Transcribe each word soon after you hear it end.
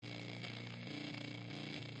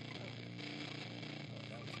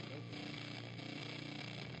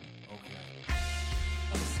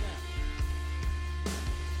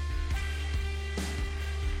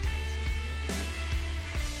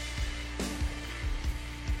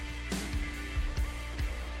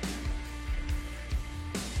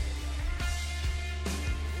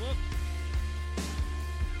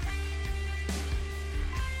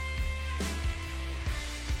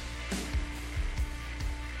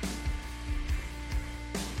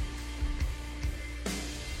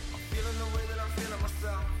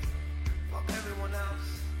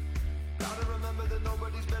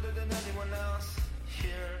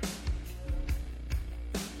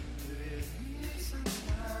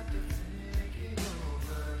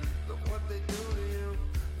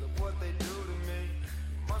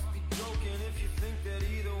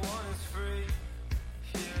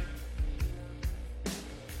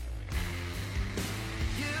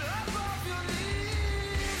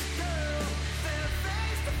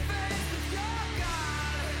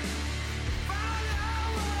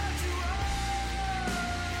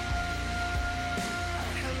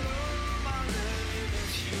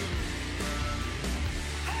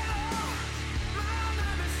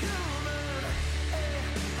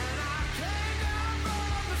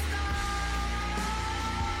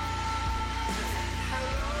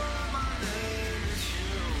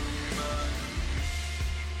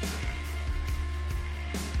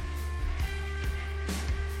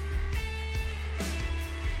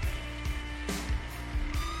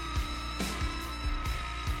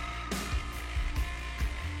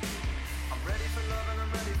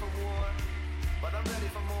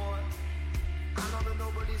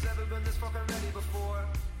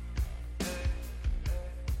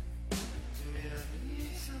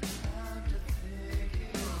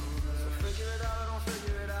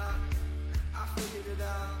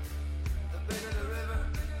bigger the river,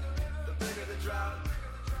 the bigger the drought.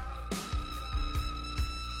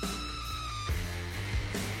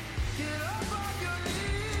 Get up off your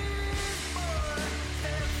knees, boy.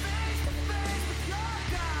 Stand face to face with your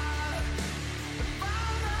God. And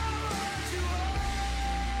find out what you are.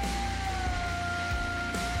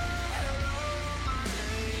 Hello, my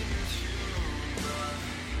name is human.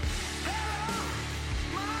 Hello,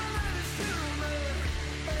 my name is human.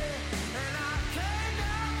 And I came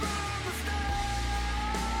down from the stars.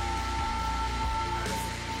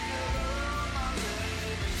 Hello, my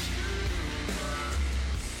name is human.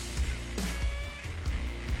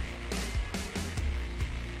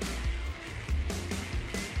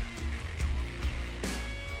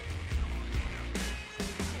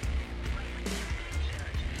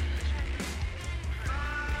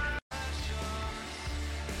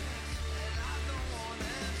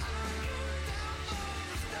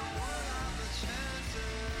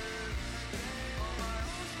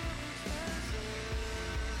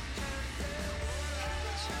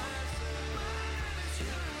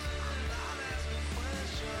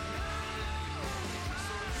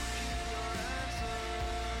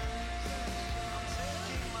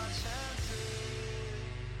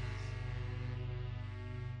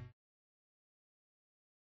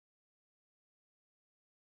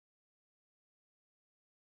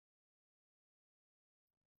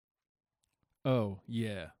 Oh,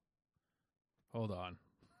 yeah. Hold on.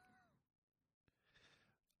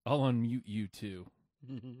 I'll unmute you too.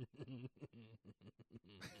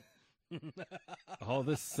 All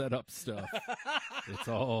this setup stuff. It's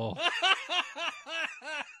all.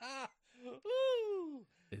 Woo!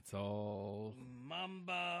 It's all.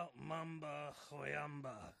 Mamba, mamba,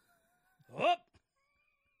 hoyamba. Whoop!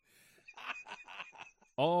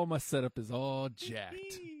 All my setup is all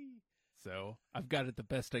jacked. So I've got it the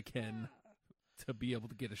best I can to be able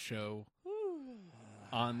to get a show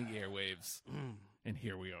on the airwaves. And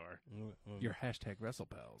here we are. Your hashtag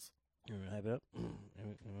WrestlePals. Hype up.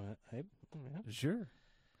 Hype. Sure.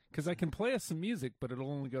 Because I can play us some music, but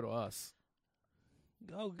it'll only go to us.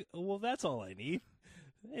 Oh, well, that's all I need.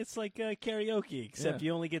 It's like karaoke, except Yeah.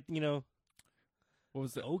 you only get, What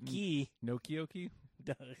was that? Okie. Nokioki?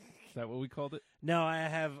 Is that what we called it? No,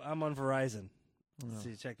 I'm on Verizon. Oh. So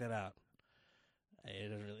check that out. It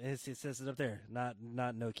doesn't really, it says it up there. Not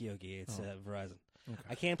Nokioki. It's Verizon. Okay.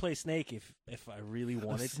 I can play Snake if I really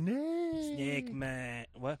wanted. Snake. Snake man.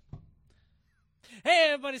 What? Hey,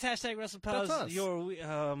 everybody's hashtag WrestlePals. That's us. Your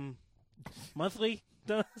monthly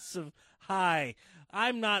dose of hi.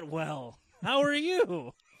 I'm not well. How are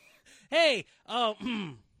you? Hey,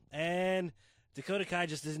 and Dakota Kai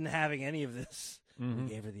just isn't having any of this. Mhm. We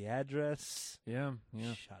gave her the address. Yeah.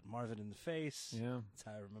 Shot Marvin in the face. Yeah. That's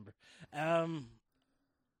how I remember.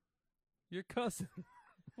 Your cousin.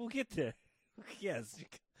 We'll get there. Yes.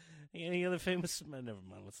 Any other famous? Never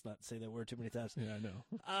mind. Let's not say that word too many times. Yeah, I know.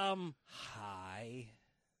 Hi.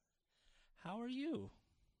 How are you?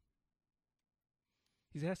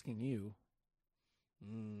 He's asking you.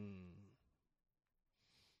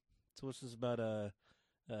 So what's this about?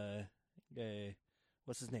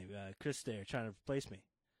 What's his name? Chris there trying to replace me.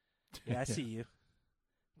 Yeah, I see you.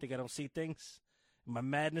 Think I don't see things? My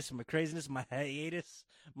madness, my craziness, my hiatus,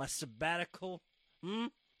 my sabbatical. You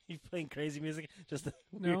playing crazy music? Just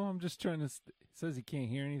No, I'm just trying to. He says he can't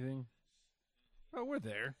hear anything. Oh, we're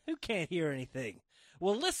there. Who can't hear anything?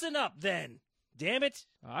 Well, listen up then. Damn it.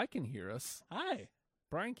 I can hear us. Hi.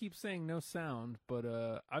 Brian keeps saying no sound, but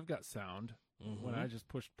I've got sound when I just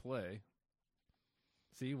pushed play.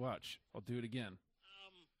 See, watch. I'll do it again.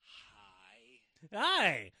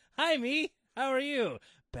 Hi. Hi, me. How are you?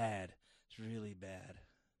 Bad. It's really bad.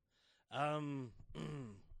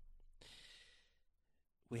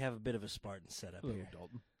 We have a bit of a Spartan setup Hello, here.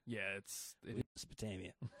 Dalton. Yeah, it's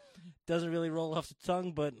Mesopotamia. Doesn't really roll off the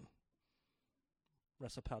tongue, but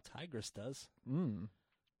WrestlePal Tigris does.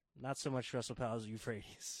 Not so much WrestlePal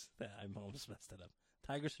Euphrates. I almost messed it up.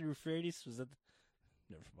 Tigris and Euphrates? Was that?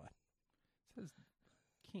 Never mind. It says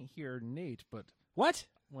can't hear Nate, but What?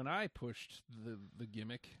 when I pushed the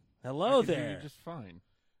gimmick, Hello I could hear you there. just fine.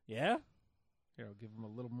 Yeah? Here, I'll give him a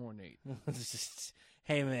little more Nate.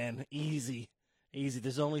 Hey, man. Easy. Easy.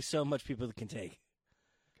 There's only so much people can take.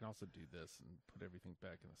 I can also do this and put everything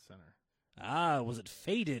back in the center. Ah, was it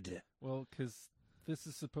faded? Well, because this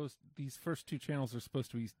is these first two channels are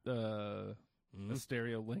supposed to be a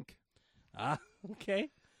stereo link. Ah, okay.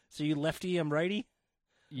 So you lefty, I'm righty?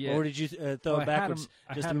 Yeah. Or did you throw Well, it backwards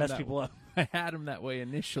just to mess people up? I had him that way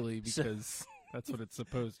initially because that's what it's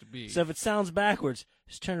supposed to be. So if it sounds backwards,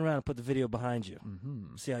 just turn around and put the video behind you.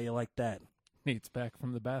 Mm-hmm. See how you like that. Nate's back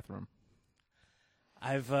from the bathroom.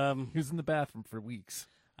 I've He was in the bathroom for weeks.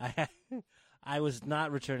 I was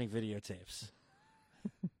not returning videotapes.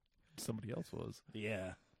 Somebody else was.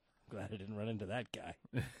 Yeah. Glad I didn't run into that guy.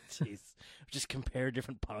 Jeez. Just compare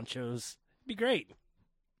different ponchos. It'd be great.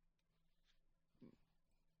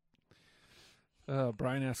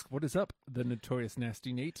 Brian asks, what is up, the notorious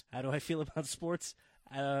Nasty Nate? How do I feel about sports?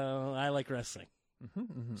 I like wrestling.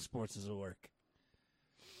 Mm-hmm. Sports is a work.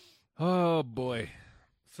 Oh, boy.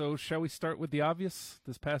 So shall we start with the obvious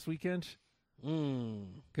this past weekend?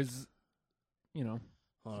 Because, you know,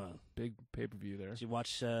 Hold on. big pay-per-view there. Did you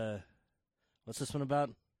watch, what's this one about?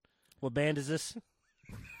 What band is this?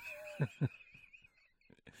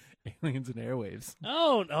 Aliens and Airwaves.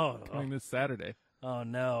 Oh, no. Coming this Saturday. Oh,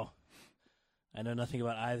 no. I know nothing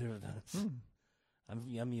about either of those.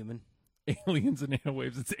 I'm human. Aliens and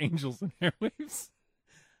Airwaves. It's Angels and Airwaves.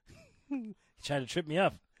 You tried to trip me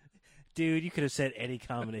up. Dude, you could have said any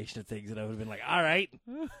combination of things and I would have been like, all right.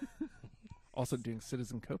 Also doing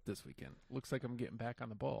Citizen Cope this weekend. Looks like I'm getting back on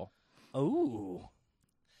the ball. Oh.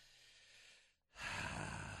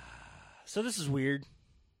 So this is weird,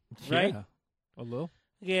 right? Yeah. A little.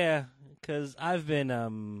 Yeah, because I've been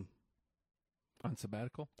On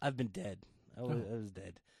sabbatical. dead. I was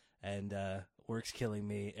dead, and work's killing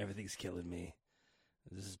me. Everything's killing me.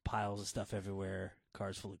 There's piles of stuff everywhere.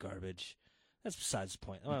 Cars full of garbage. That's besides the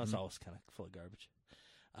point. Well, it's always kind of full of garbage.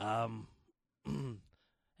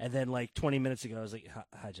 And then like 20 minutes ago, I was like,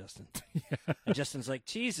 "Hi, Justin." Yeah. And Justin's like,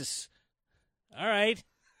 "Jesus, all right."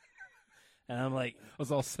 And I'm like, I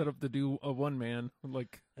was all set up to do a one man,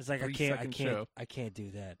 like it's like 3-second show. I can't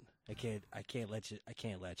do that. I can't let you.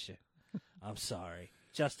 I'm sorry,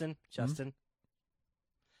 Justin.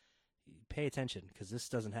 Pay attention because this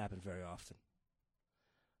doesn't happen very often.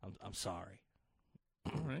 I'm sorry.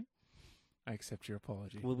 All right. I accept your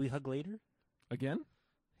apology. Will we hug later? Again?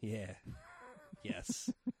 Yeah. Yes.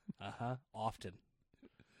 Often.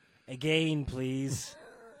 Again, please.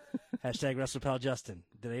 Hashtag WrestlePal Justin.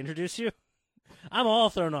 Did I introduce you? I'm all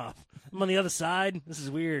thrown off. I'm on the other side. This is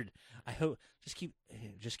weird. I hope just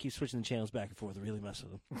keep switching the channels back and forth. Really mess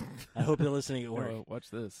with them. I hope you're listening at work. Watch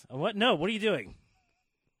this. What? No. What are you doing?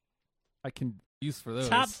 I can use for those.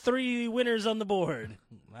 Top 3 winners on the board.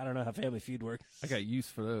 I don't know how Family Feud works. I got use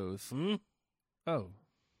for those. Hmm? Oh,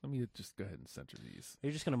 let me just go ahead and center these.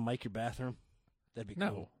 You're just gonna mic your bathroom? That'd be cool.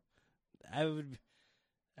 No. I would.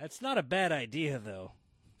 That's not a bad idea, though.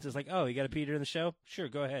 It's just like, oh, you got to pee during the show? Sure,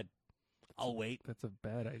 go ahead. I'll wait. That's a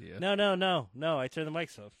bad idea. No. I turn the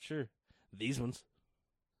mics off. Sure, these ones.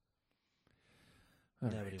 All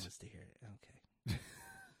Nobody right. wants to hear it. Okay.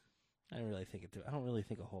 I don't really think it through. I don't really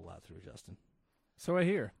think a whole lot through, Justin. So I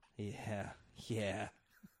hear. Yeah.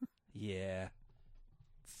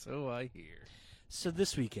 So I hear. So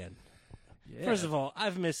this weekend, Yeah. first of all,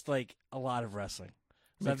 I've missed like a lot of wrestling.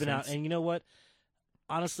 So I've Makes been out, sense. and you know what?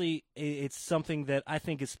 Honestly, it's something that I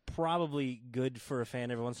think is probably good for a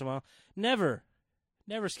fan every once in a while. Never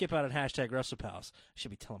skip out on hashtag WrestlePals. I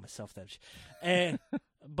should be telling myself that. And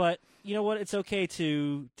but you know what? It's okay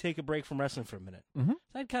to take a break from wrestling for a minute. Mhm.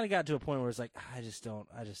 I kind of got to a point where it's like I just don't.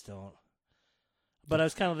 But I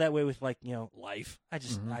was kind of that way with like life. I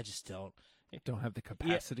just don't. Don't have the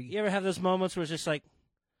capacity. You ever have those moments where it's just like,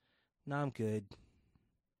 nah, I'm good.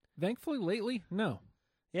 Thankfully, lately, no.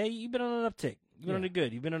 Yeah, you've been on an uptick. You've been on a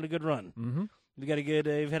good. You've been on a good run. Mm-hmm. You got a good.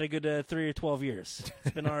 You've had a good 3 or 12 years.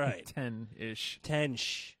 It's been all right. 10-ish.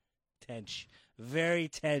 Tense. Very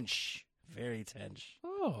tense.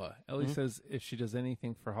 Oh, Ellie Mhm. says if she does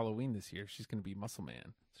anything for Halloween this year, she's going to be Muscle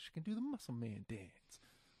Man. So she can do the Muscle Man dance.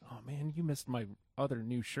 Oh, man, you missed my other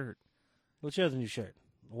new shirt. What's your other new shirt?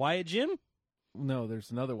 Wyatt Jim? No,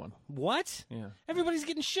 there's another one. What? Yeah. Everybody's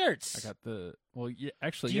getting shirts. I got the, well, yeah,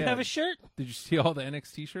 actually, Do you yeah. have a shirt? Did you see all the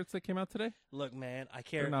NXT shirts that came out today? Look, man, I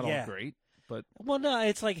care. They're not yeah. all great, but Well, no,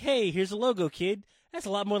 it's like, hey, here's a logo, kid. That's a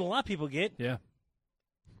lot more than a lot of people get. yeah.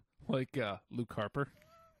 Like Luke Harper.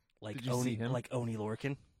 Like Did you see him? Like Oni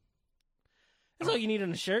Lorcan. That's all you need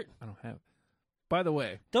on a shirt. I don't have. By the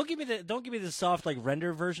way, Don't give me the soft like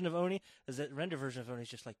render version of Oni. Because that render version of Oni is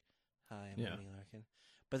just like, hi, I'm Yeah. Oni Lorcan.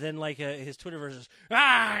 But then like his Twitter version is,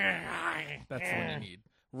 that's the one you need.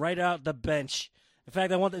 right out the bench. In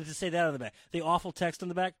fact, I want them to say that on the back. The awful text on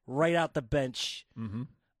the back, right out the bench. Mm-hmm.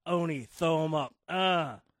 Oni, throw him up.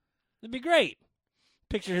 It'd be great.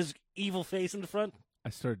 Picture his evil face in the front.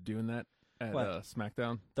 I started doing that at What?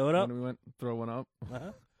 SmackDown. Throw it up. When we went, throw one up.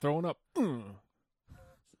 Uh-huh. Throw one up.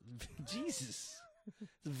 Jesus.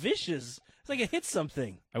 It's vicious. It's like it hit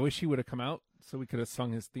something. I wish he would have come out so we could have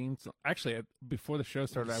sung his theme. Actually, before the show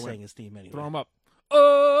started, I Sang went, his theme anyway. throw him up.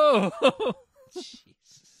 Oh!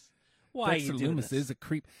 Jesus. Why Dexter are you doing Loomis this? is a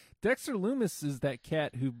creep. Dexter Loomis is that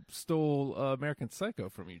cat who stole American Psycho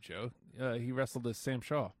from you, Joe. He wrestled as Sam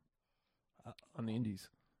Shaw on the Indies.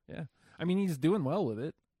 Yeah. I mean, he's doing well with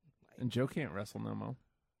it. And Joe can't wrestle no more.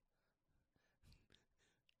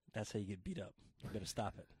 That's how you get beat up. You better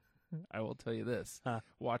stop it. I will tell you this. Huh.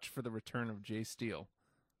 Watch for the return of Jay Steele.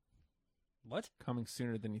 What? Coming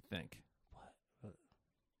sooner than you think.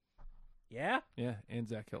 Yeah? Yeah, and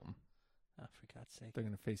Zach Hilton. Oh, for God's sake. They're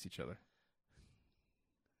going to face each other.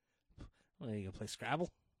 What, are you going to play Scrabble?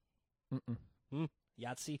 Mm-mm.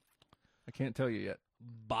 Yahtzee? I can't tell you yet.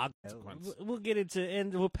 Bog. Consequence. We'll get into,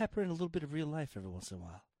 and we'll pepper in a little bit of real life every once in a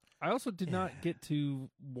while. I also did not Yeah. get to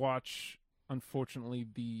watch, unfortunately,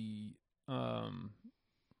 the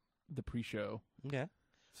pre-show. Okay.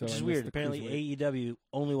 So Which I is missed weird. the Apparently, Cruiserweight. AEW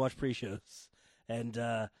only watch pre-shows. And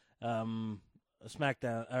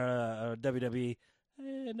SmackDown, or WWE,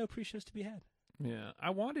 no pre-shows to be had. Yeah, I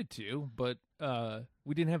wanted to, but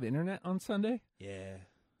we didn't have internet on Sunday, Yeah.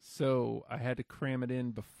 so I had to cram it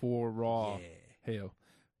in before Raw. Yeah. Heyo.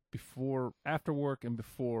 After work and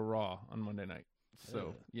before Raw on Monday night.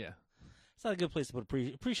 So, yeah. It's not a good place to put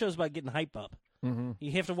a pre-show's about getting hype up. Mm-hmm.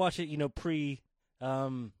 You have to watch it,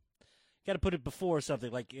 got to put it before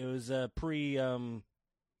something. Like it was a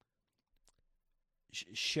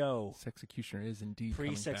show. Sexecutioner is indeed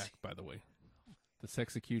Pre-sex- coming back, by the way. The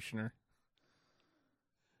Sexecutioner.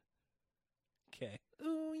 Okay.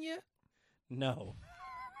 Oh, yeah. No.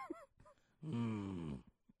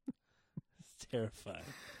 It's terrifying.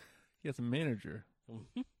 He has a manager.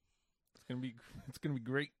 Mhm. It's gonna be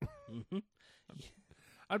great. Mhm.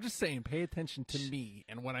 I'm just saying, pay attention to me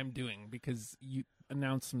and what I'm doing because you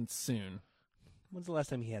announcements soon. When's the last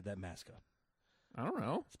time he had that mask on? I don't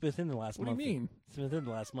know. It's within the last What do month. you mean? It's within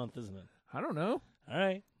the last month, isn't it? I don't know. All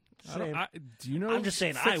right. I don't, do you know? I'm just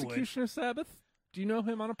saying I would. Executioner Sabbath. Do you know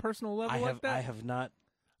him on a personal level like that? I have not.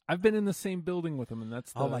 I've been in the same building with him, and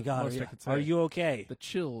that's the Oh my God! most Are I you, could say. are you okay? The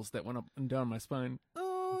chills that went up and down my spine.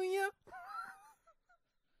 Oh yeah.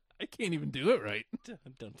 I can't even do it right.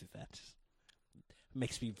 Don't do that.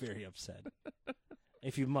 Makes me very upset.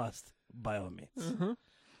 If you must, by all means. Uh-huh.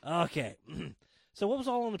 Okay. So what was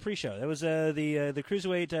all on the pre-show? That was the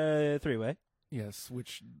Cruiserweight three-way. Yes,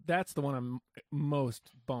 that's the one I'm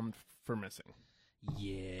most bummed for missing. 'Cause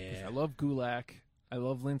Yeah. I love Gulak. I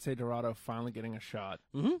love Lince Dorado finally getting a shot.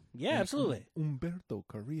 Mm-hmm. Yeah, And absolutely. Humberto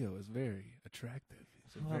Carrillo is very attractive.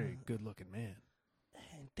 He's a very good-looking man.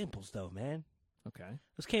 Dimples, though, man. Okay.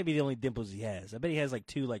 Those can't be the only dimples he has. I bet he has like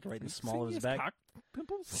two, like right in the small of his back. Cock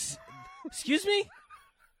pimples? Excuse me?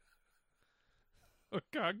 Or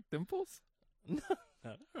cock dimples?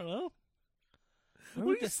 I don't know.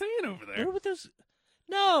 What are you saying over there? What with those?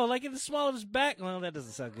 No, like in the small of his back. Well, that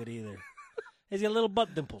doesn't sound good either. He's got little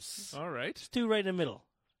butt dimples. All right. There's two right in the middle.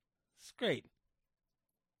 It's great.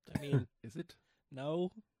 I mean, Is it?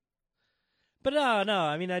 no. But no.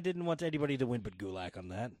 I mean, I didn't want anybody to win but Gulak on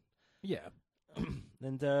that. Yeah.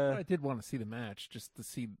 And But I did want to see the match just to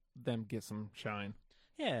see them get some shine.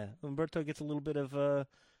 yeah, Umberto gets a little bit of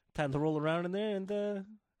time to roll around in there. And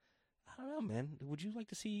I don't know, man. Would you like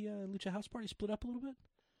to see Lucha House Party split up a little bit?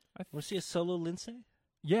 I Want to see a solo Lince?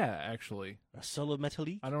 Yeah, actually. A solo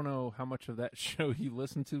Metalik? I don't know how much of that show you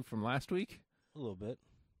listened to from last week. A little bit.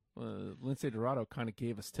 Lince Dorado kind of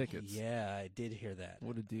gave us tickets. Yeah, I did hear that.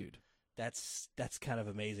 What a dude. That's kind of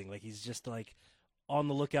amazing. Like he's just like on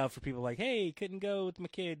the lookout for people. Like, hey, couldn't go with my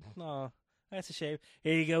kid. Aw, that's a shame.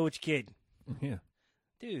 Here you go with your kid, Yeah.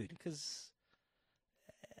 dude. Because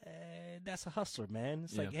that's a hustler, man.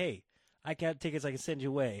 It's like, Yeah. hey, I got tickets. I can send you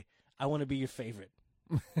away. I want to be your favorite.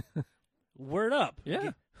 Word up.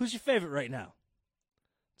 Yeah. Who's your favorite right now?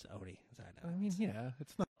 It's Odie. I mean, yeah,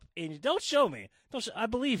 it's not. And don't show me. I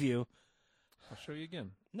believe you. I'll show you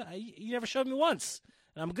again. No, you never showed me once,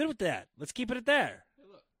 and I'm good with that. Let's keep it at there. Hey,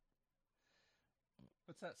 look.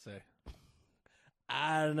 What's that say?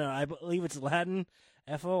 I don't know. I believe it's Latin.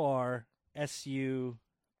 Forsure.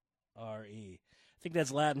 I think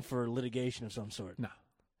that's Latin for litigation of some sort. No.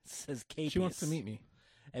 It says capias. She wants to meet me.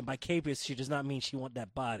 And by capias, she does not mean she want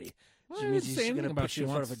that body. Well, She I means didn't she's say going anything to about put you in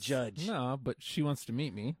she front of a wants- judge. No, but she wants to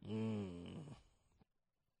meet me.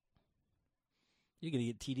 You're going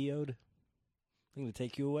to get TDO'd? I'm going to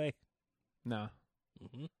take you away? No.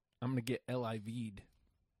 Mm-hmm. I'm going to get LIV'd.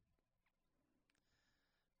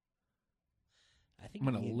 I think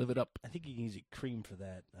I'm going to live it up. I think you can use a cream for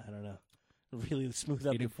that. I don't know. Really smooth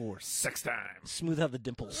out 84 sex time. smooth out the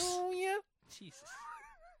dimples. Oh, yeah. Jesus.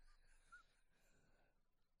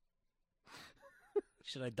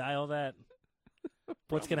 Should I dial that?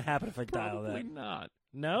 What's going to happen if I dial Probably that? not.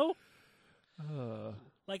 No? Uh,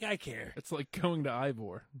 Like I care. it's like going to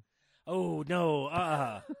Ivor. Oh,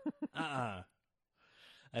 no.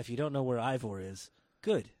 If you don't know where Ivor is,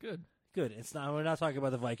 good. Good. It's not. We're not talking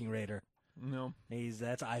about the Viking Raider. No.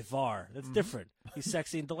 That's Ivar. That's different. He's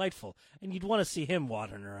sexy and delightful. And you'd want to see him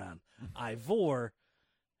wandering around. Ivor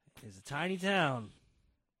is a tiny town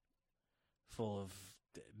full of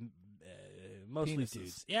mostly Penises.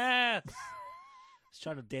 dudes. Yes! I was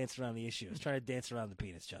trying to dance around the issue. I was trying to dance around the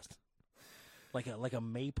penis, Justin. Like a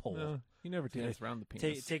maypole. No, you never dance around the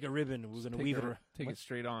penis. Take a ribbon. We're going to weave it around. Take it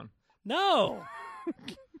straight on. No!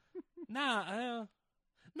 No!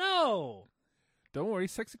 Don't worry,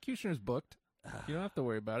 Sexecutioner's booked. You don't have to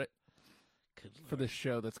worry about it Good for this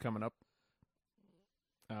show that's coming up.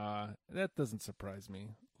 That doesn't surprise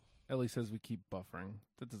me. Ellie says we keep buffering.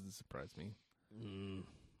 That doesn't surprise me.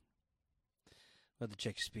 Let the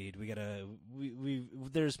check speed. We gotta. We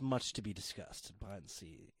there's much to be discussed behind the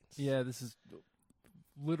scenes. Yeah, this is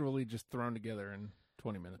literally just thrown together in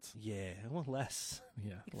 20 minutes. Yeah, well, less.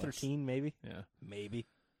 Yeah, Like less. 13, maybe. Yeah. Maybe.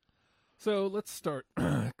 So let's start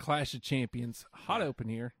Clash of Champions. Hot open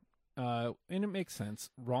here. And it makes sense.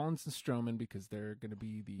 Rollins and Strowman because they're going to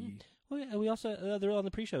be the... Well, yeah, we also they're on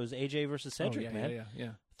the pre-show is AJ versus Cedric, yeah, man. Yeah.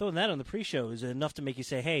 Throwing that on the pre-show is enough to make you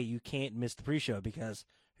say, "Hey, you can't miss the pre-show because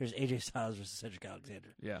here's AJ Styles versus Cedric Alexander."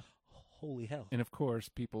 Yeah. Holy hell! And of course,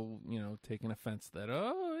 people, taking offense that,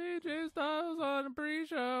 AJ Styles on the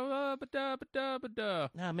pre-show, ba-da.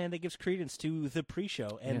 Nah, man, that gives credence to the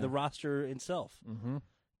pre-show and Yeah. the roster itself. Mm-hmm.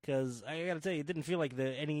 Because I got to tell you, it didn't feel like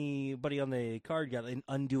anybody on the card got an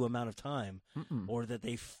undue amount of time, or that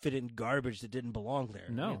they fit in garbage that didn't belong there.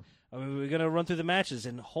 No. I mean, we're gonna run through the matches,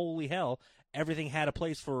 and holy hell, everything had a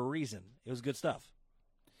place for a reason. It was good stuff.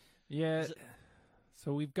 Yeah.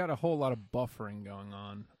 So we've got a whole lot of buffering going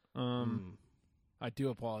on. I do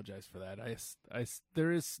apologize for that.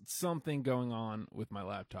 There is something going on with my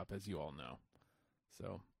laptop, as you all know.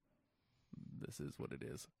 So this is what it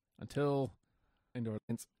is. Until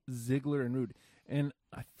against Ziggler and Rude. And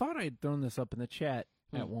I thought I had thrown this up in the chat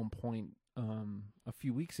at one point a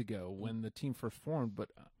few weeks ago when the team first formed, but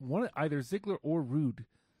either Ziggler or Rude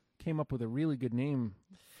came up with a really good name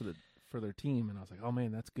for their team, and I was like, oh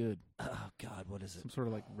man, that's good. Oh God, what is it? Some sort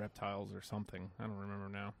of like reptiles or something. I don't remember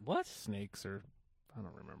now. What? Snakes or I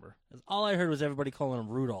don't remember. All I heard was everybody calling him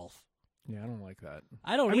Rudolph. Yeah, I don't like that.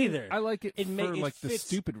 I don't either. I like it, It for it like the fits-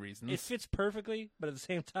 stupid reasons. It fits perfectly, but at the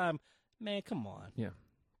same time, man, come on. Yeah.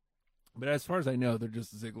 But as far as I know, they're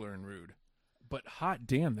just Ziggler and Rude. But hot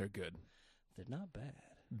damn, they're good. They're not bad.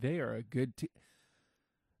 They are a good team.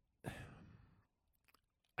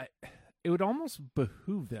 It would almost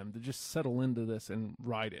behoove them to just settle into this and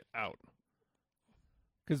ride it out.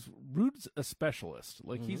 Because Rude's a specialist.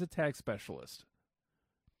 Like, he's a tag specialist.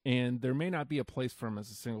 And there may not be a place for him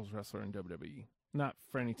as a singles wrestler in WWE. Not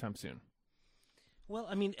for any time soon. Well,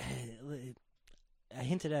 I mean, I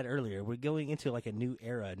hinted at earlier, we're going into like a new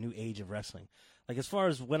era, a new age of wrestling. Like as far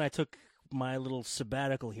as when I took my little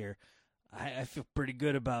sabbatical here, I feel pretty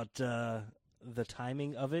good about the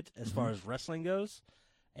timing of it as far as wrestling goes,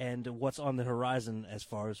 and what's on the horizon as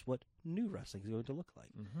far as what new wrestling is going to look like.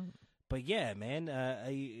 But yeah, man,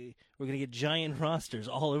 we're going to get giant rosters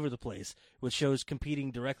all over the place with shows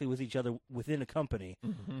competing directly with each other within a company,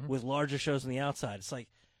 with larger shows on the outside. It's like,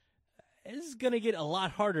 this is going to get a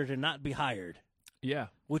lot harder to not be hired. Yeah.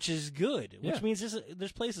 Which is good. Yeah. Which means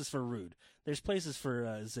there's places for Rude. There's places for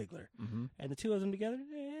Ziggler. And the two of them together,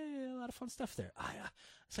 a lot of fun stuff there.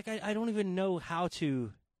 It's like I don't even know how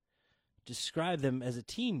to describe them as a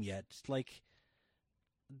team yet. It's like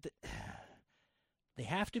they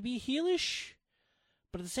have to be heelish,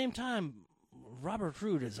 but at the same time, Robert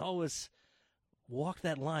Roode has always walked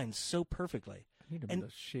that line so perfectly. I need him to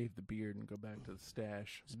shave the beard and go back to the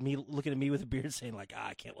stash. It's me looking at me with a beard saying like,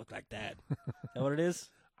 I can't look like that. Is that what it is?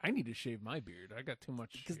 I need to shave my beard. I got too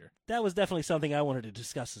much here. That was definitely something I wanted to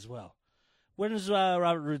discuss as well. When is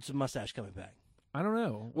Robert Roode's mustache coming back? I don't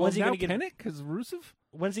know. When's he now gonna get Penick? Because Rusev?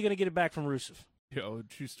 When's he going to get it back from Rusev? Yo,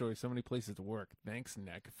 true story. So many places to work. Thanks,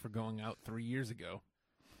 Neck, for going out 3 years ago.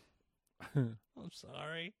 I'm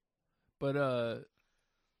sorry. But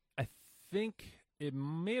I think it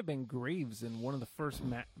may have been Graves in one of the first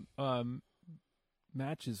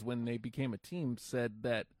matches when they became a team said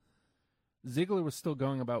that Ziggler was still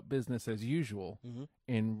going about business as usual,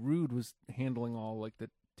 and Rude was handling all like the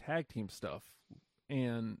tag team stuff,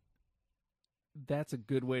 and that's a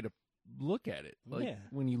good way to look at it. Like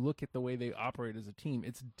when you look at the way they operate as a team,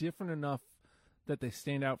 it's different enough that they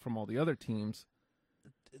stand out from all the other teams.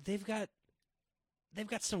 They've got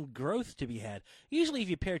some growth to be had. Usually if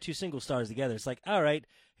you pair two single stars together, it's like, all right,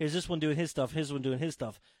 here's this one doing his stuff, his one doing his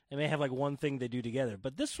stuff. And they have like one thing they do together.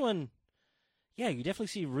 But this one, yeah, you definitely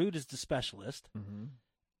see Rude as the specialist, Mm-hmm.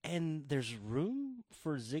 and there's room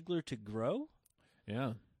for Ziggler to grow,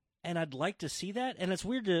 Yeah. and I'd like to see that. And it's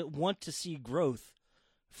weird to want to see growth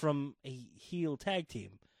from a heel tag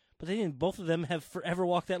team, but then both of them have forever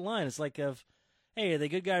walked that line. It's like hey, are they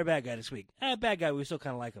good guy or bad guy this week? Bad guy, we still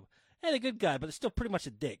kind of like him. Hey, they're good guy, but it's still pretty much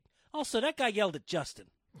a dick. Also, that guy yelled at Justin.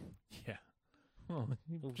 Yeah. Well,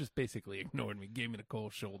 you just basically ignored me, gave me the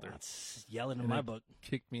cold shoulder, That's yelling in And my then book.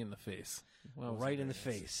 kicked me in the face. Well, Right in the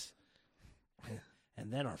face.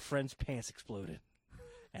 And then our friend's pants exploded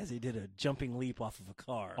as he did a jumping leap off of a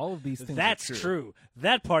car. All of these things That's are true.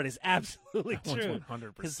 That part is absolutely That one's true.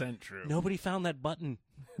 100% true. Nobody found that button.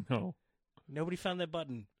 No. Nobody found that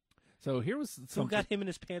button. So here was Who something. got him in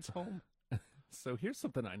his pants home? So here's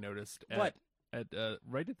something I noticed. What? At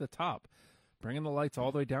right at the top, bringing the lights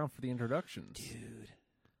all the way down for the introductions. Dude.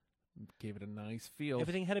 Gave it a nice feel.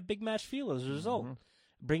 Everything had a big match feel as a result. Mhm.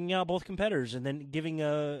 Bringing out both competitors and then giving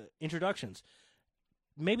introductions.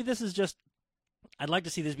 Maybe this is just... I'd like to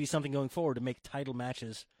see this be something going forward to make title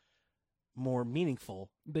matches more meaningful.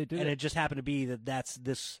 They did And it. it just happened to be that's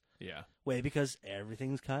this Yeah. way because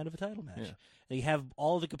everything's kind of a title match. Yeah. And you have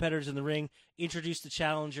all the competitors in the ring, introduce the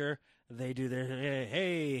challenger. They do their,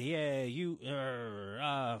 hey, yeah, you,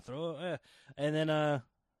 throw, and then,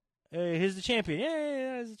 hey, here's the champion. Yeah,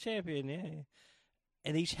 there's the champion. Yeah.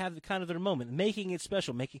 And they each have the kind of their moment, making it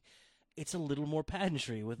special, it's a little more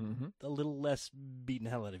pageantry with Mm-hmm. a little less beating the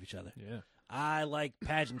hell out of each other. Yeah. I like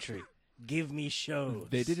pageantry. Give me shows.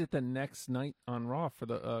 They did it the next night on Raw for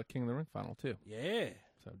the King of the Ring final too. Yeah.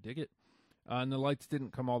 So dig it. And the lights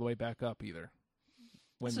didn't come all the way back up either.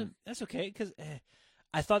 When That's okay, because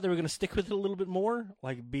I thought they were going to stick with it a little bit more,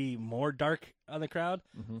 like be more dark on the crowd.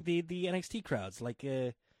 Mhm. The NXT crowds, like,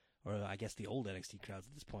 or I guess the old NXT crowds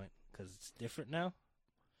at this point, because it's different now.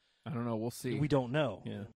 I don't know, we'll see. We don't know.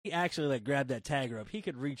 Yeah. He actually grabbed that tag rope. He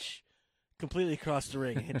could reach completely across the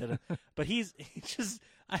ring and hit that. But he just.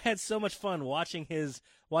 I had so much fun watching his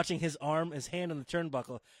arm, his hand on the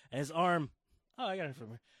turnbuckle, and his arm. Oh, I got it from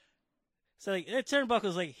here. So that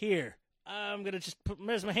turnbuckle's like, here. I'm gonna just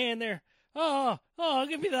there's my hand there. Oh,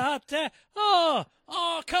 give me the hot tag. Oh,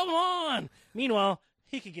 come on. Meanwhile,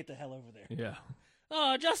 he could get the hell over there. Yeah.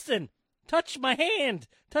 Oh, Justin, touch my hand.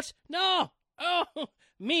 No. Oh.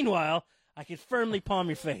 Meanwhile, I could firmly palm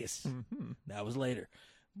your face. Mhm. That was later,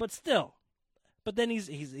 but still. But then he's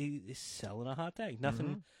selling a hot tag.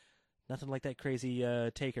 Nothing like that crazy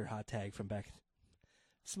Taker hot tag from back.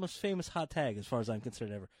 It's the most famous hot tag as far as I'm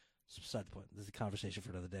concerned ever. It's beside the point. This is a conversation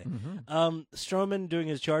for another day. Mhm. Strowman doing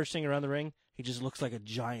his charge thing around the ring. He just looks like a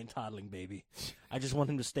giant toddling baby. I just want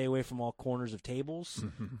him to stay away from all corners of tables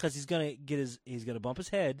because he's gonna bump his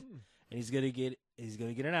head and he's gonna get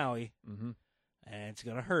an owie Mhm. and it's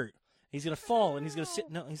gonna hurt. He's gonna fall and he's gonna sit.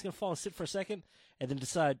 No, he's gonna fall and sit for a second and then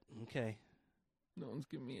decide. Okay, No one's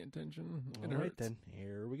giving me attention. all It right hurts. then.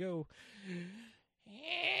 Here we go.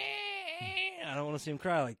 I don't want to see him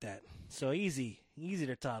cry like that. So easy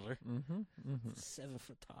to toddler. Mhm. Mhm.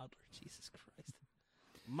 7-foot toddler. Jesus Christ.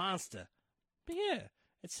 Monster. But yeah,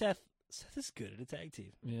 it's Seth. Seth is good at a tag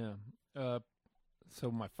team. Yeah.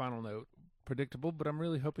 So my final note, predictable, but I'm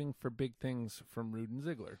really hoping for big things from Rude and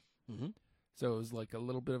Ziggler. Mm-hmm. So it was like a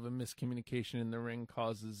little bit of a miscommunication in the ring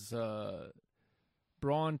causes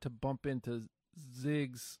Braun to bump into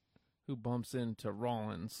Ziggs, who bumps into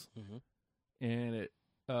Rollins, Mm-hmm. and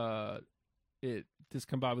it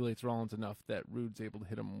discombobulates Rollins enough that Rude's able to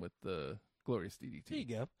hit him with the glorious DDT. There you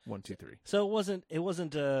go. 1, 2, 3. So it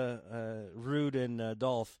wasn't Rude and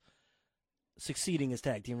Dolph succeeding as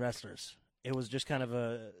tag team wrestlers. It was just kind of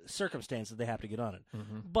a circumstance that they happened to get on it.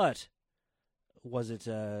 Mm-hmm. But was it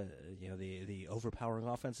the overpowering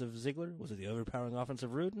offense of Ziggler? Was it the overpowering offense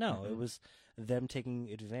of Rude? No, Mhm. it was them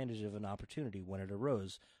taking advantage of an opportunity when it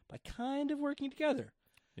arose by kind of working together.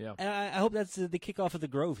 Yeah. And I hope that's the kickoff of the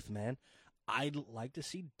growth, man. I'd like to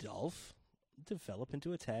see Dolph develop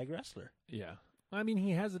into a tag wrestler. Yeah. I mean,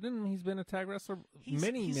 he has it in him. He's been a tag wrestler He's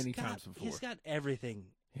many got- times before. He's got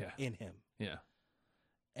everything Yeah. in him. Yeah.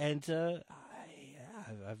 And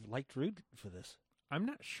I've liked Rude for this. I'm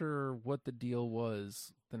not sure what the deal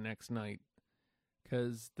was the next night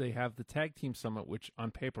because they have the tag team summit, which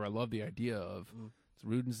on paper I love the idea of. Mm. It's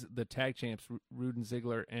Rude and, the tag champs, Rude and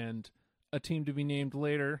Ziggler, and a team to be named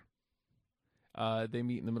later. They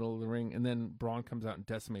meet in the middle of the ring, and then Braun comes out and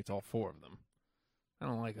decimates all 4 of them. I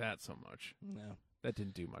don't like that so much. No. That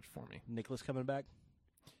didn't do much for me. Nicholas coming back.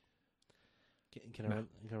 Can No.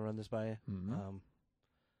 I run this by you? Mhm.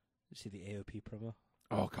 You see the AOP promo?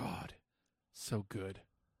 Oh, God. So good.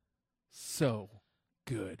 So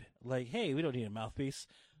good. Like, hey, we don't need a mouthpiece,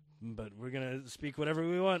 but we're gonna speak whatever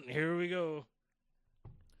we want. Here we go.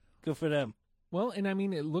 Good for them. Well, and I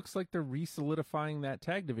mean, it looks like they're re-solidifying that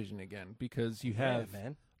tag division again because you have, yeah,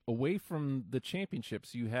 man. away from the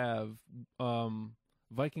championships, you have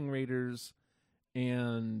Viking Raiders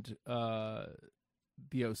and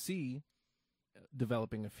the OC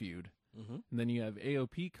developing a feud. Mm-hmm. And then you have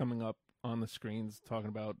AOP coming up on the screens talking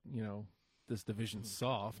about, this division's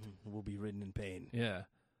soft. We'll be ridden in pain. Yeah.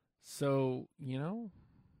 So,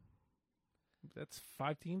 that's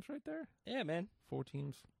 5 teams right there? Yeah, man. 4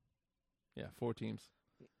 teams? Yeah, 4 teams.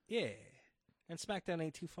 Yeah. And SmackDown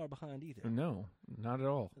ain't too far behind either. No, not at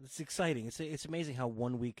all. It's exciting. It's amazing how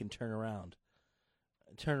 1 week can turn around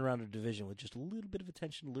a division with just a little bit of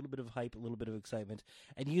attention, a little bit of hype, a little bit of excitement,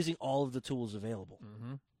 and using all of the tools available.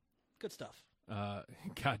 Mm-hmm. Good stuff.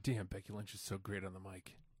 Goddamn, Becky Lynch is so great on the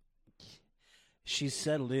mic. She's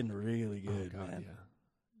settled in really good, Oh, God, man.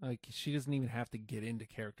 yeah. Like, she doesn't even have to get into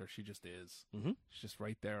character. She just is. Mm-hmm. She's just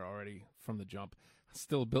right there already from the jump.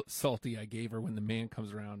 Still a bit salty I gave her when the man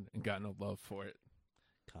comes around and got no love for it.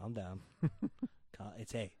 Calm down.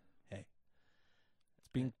 It's hey. It's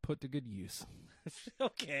being put to good use.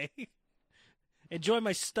 Okay. Enjoy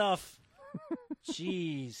my stuff.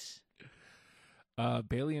 Jeez.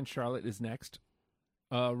 Bailey and Charlotte is next.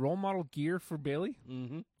 Role model gear for Bailey.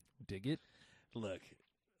 Mm-hmm. Dig it. Look.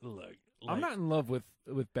 I'm not in love with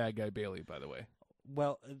bad guy Bailey, by the way.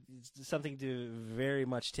 Well, it's something to very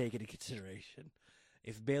much take into consideration.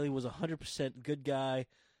 If Bailey was 100% good guy,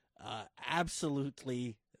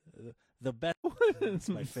 absolutely the best. It's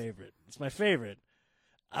my favorite.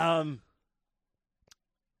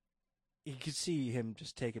 You could see him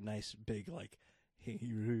just take a nice big, like,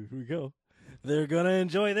 here we go. They're going to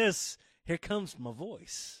enjoy this. Here comes my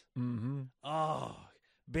voice. Mm-hmm. Oh,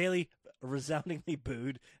 Bailey resoundingly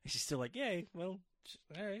booed. And she's still like, yay, well,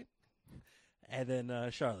 all right. And then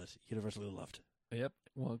Charlotte, universally loved. Yep.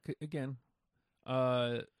 Well, again,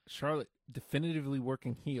 Charlotte definitively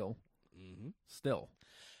working heel. Mm-hmm. Still.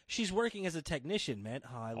 She's working as a technician, man.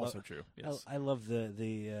 Oh, I Also love. true. Yes. I love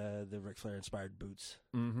the Ric Flair inspired boots.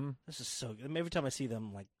 Mm-hmm. This is so good. Every time I see them,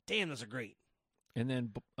 I'm like, damn, those are great. And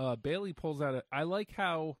then Bailey pulls out I like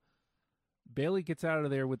how Bailey gets out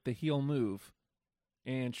of there with the heel move,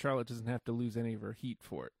 and Charlotte doesn't have to lose any of her heat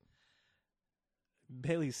for it.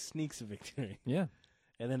 Bailey sneaks a victory. Yeah.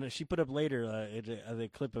 And then she put up later the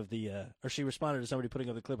clip of or she responded to somebody putting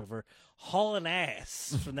up the clip of her hauling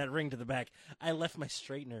ass from that ring to the back. I left my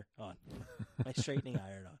straightener on, my straightening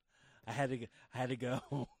iron on. I had to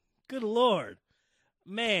go. Good Lord,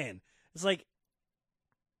 man! It's like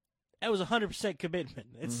that was 100% commitment.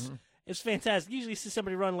 It's fantastic. Usually, you see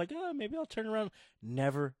somebody run like, oh, maybe I'll turn around.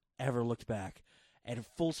 Never ever looked back, and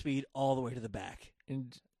full speed all the way to the back.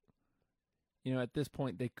 And at this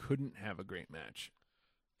point, they couldn't have a great match.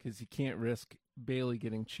 Because you can't risk Bailey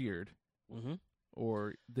getting cheered,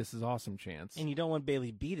 or this is awesome chance. And you don't want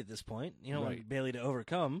Bailey beat at this point. You don't want Bailey to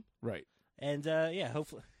overcome. Right. And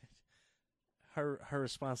hopefully, her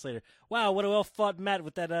response later. Wow, what a well fought match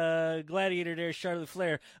with that gladiator there, Charlotte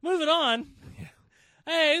Flair. Moving on. Yeah.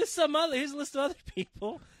 Hey, here's a list of other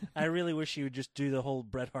people. I really wish you would just do the whole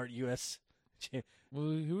Bret Hart U.S. Well,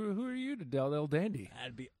 who are you to Del Dandy?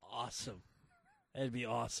 That'd be awesome.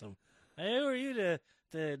 Hey, who are you to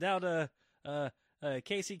down to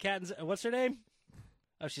Casey Catton's? What's her name?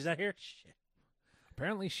 Oh, she's not here? Shit.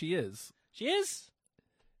 Apparently she is. She is?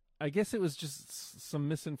 I guess it was just some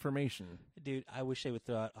misinformation. Dude, I wish they would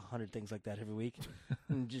throw out 100 things like that every week.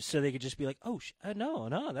 And just so they could just be like, oh,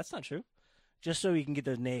 no, that's not true. Just so you can get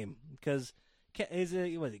their name. Because, was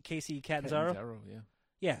it Casey Catanzaro? Catanzaro, yeah.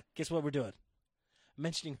 Yeah, guess what we're doing?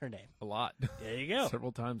 Mentioning her name. A lot. There you go.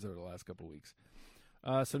 Several times over the last couple of weeks.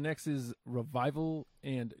 So next is Revival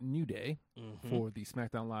and New Day for the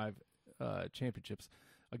SmackDown Live championships.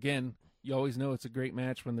 Again, you always know it's a great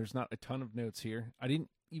match when there's not a ton of notes here. I didn't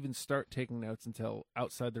even start taking notes until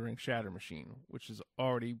Outside the Ring Shatter Machine, which is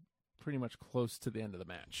already pretty much close to the end of the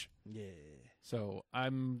match. Yeah. So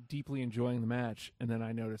I'm deeply enjoying the match, and then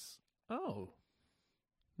I notice, oh,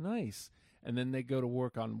 nice. And then they go to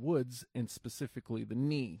work on Woods, and specifically the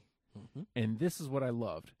knee. Mm-hmm. And this is what I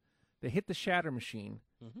loved. They hit the Shatter Machine,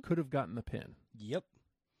 could have gotten the pin. Yep.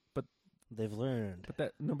 But they've learned. But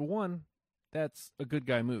that, number one, that's a good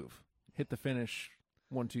guy move. Hit the finish,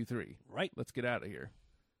 1, 2, 3. Right. Let's get out of here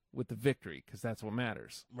with the victory, because that's what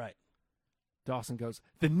matters. Right. Dawson goes,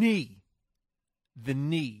 the knee. The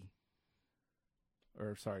knee.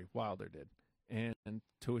 Or, sorry, Wilder did. And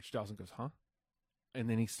to which Dawson goes, huh? And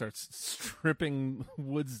then he starts stripping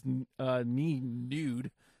Woods' knee nude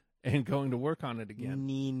and going to work on it again.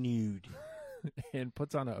 Knee nude. And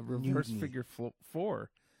puts on a reverse figure 4.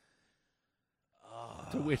 Oh.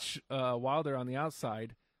 To which Wilder on the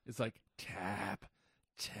outside is like tap,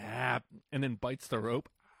 tap, and then bites the rope.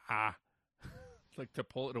 Like to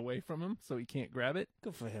pull it away from him so he can't grab it.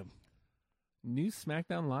 Good for him. New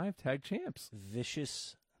SmackDown Live tag champs.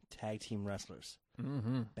 Vicious tag team wrestlers.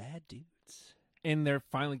 Mm-hmm. Bad dudes. And they're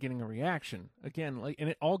finally getting a reaction again. Like, and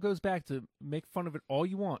it all goes back to make fun of it all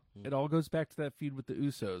you want. It all goes back to that feud with the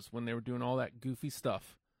Usos when they were doing all that goofy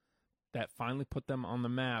stuff that finally put them on the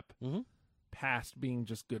map. Past being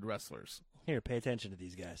just good wrestlers. Here, pay attention to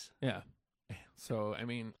these guys. Yeah. So, I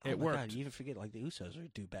mean, it my worked. God, you even forget, like, the Usos are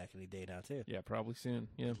due back any day now, too. Yeah, probably soon.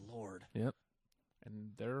 Yeah. Good Lord. Yep. And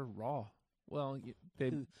they're Raw. Well,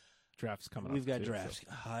 draft's coming up. We've got too, drafts.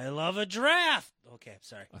 so. I love a draft. Okay,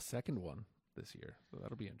 sorry. A second one this year, so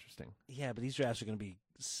that'll be interesting. Yeah, but these drafts are going to be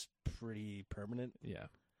pretty permanent. Yeah.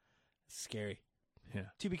 Scary. Yeah.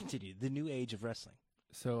 To be continued. The new age of wrestling.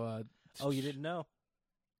 So, oh, you didn't know?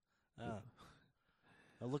 Oh.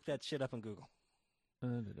 I'll look that shit up on Google.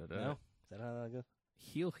 No? Is that how that goes?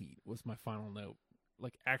 Heel heat was my final note.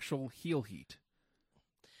 Like actual heel heat.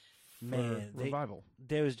 Man, Revival.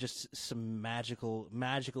 There was just some magical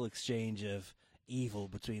exchange of evil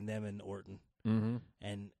between them and Orton. Mm-hmm.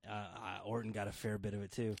 And Orton got a fair bit of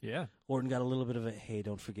it, too. Yeah. Orton got a little bit of it. Hey,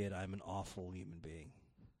 don't forget, I'm an awful human being.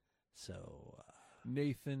 So.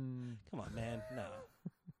 Nathan. Come on, man. No.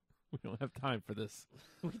 We don't have time for this.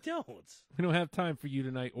 We don't. We don't have time for you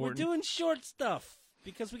tonight, Orton. We're doing short stuff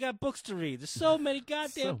because we got books to read. There's so many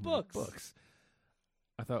goddamn books.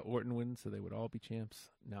 I thought Orton wins, so they would all be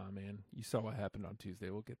champs. Nah, man. You saw what happened on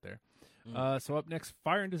Tuesday. We'll get there. So up next,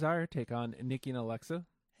 Fire and Desire take on Nikki and Alexa.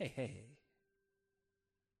 Hey.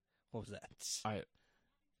 What was that?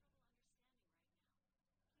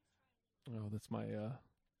 Oh, that's my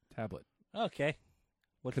tablet. Okay.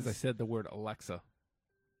 Because I said the word Alexa.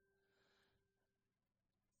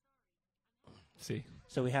 See?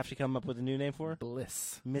 So we have to come up with a new name for her?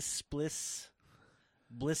 Bliss. Miss Bliss?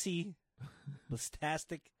 Blissy?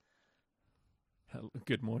 Blistastic?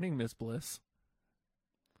 Good morning, Miss Bliss.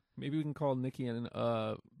 Maybe we can call Nikki and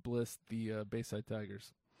Bliss the Bayside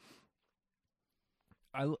Tigers.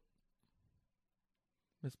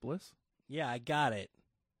 Miss Bliss? Yeah, I got it.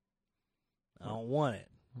 I don't want it.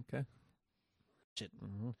 Okay. Shit.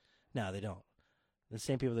 Mm-hmm. No, they don't. The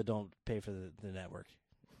same people that don't pay for the network.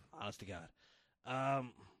 Honest to God.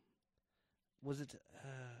 Was it?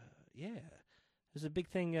 Yeah. There's a big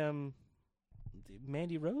thing.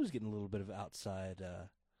 Mandy Rose getting a little bit of outside.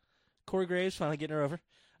 Corey Graves finally getting her over.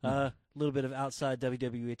 A little bit of outside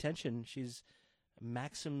WWE attention. She's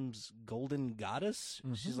Maxim's Golden Goddess.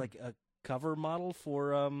 Mm-hmm. She's like a cover model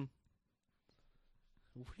for.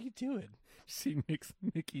 What are you doing? See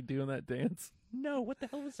Nikki doing that dance? No, what the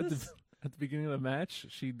hell was this? At the beginning of the match,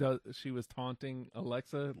 she was taunting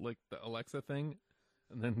Alexa, like the Alexa thing,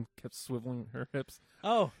 and then kept swiveling her hips.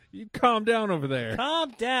 Oh. You calm down over there.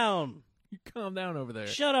 Calm down. You calm down over there.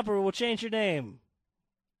 Shut up or we'll change your name.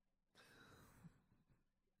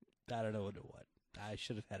 I don't know what. I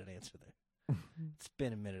should have had an answer there. It's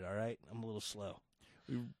been a minute, all right? I'm a little slow.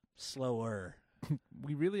 Slower.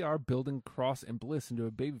 We really are building Cross and Bliss into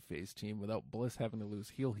a babyface team without Bliss having to lose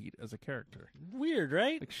heel heat as a character. Weird,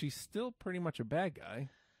 right? Like, she's still pretty much a bad guy.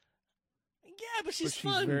 Yeah, but she's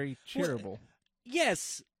fun. She's very cheerable.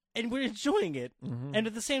 Yes, and we're enjoying it. Mm-hmm. And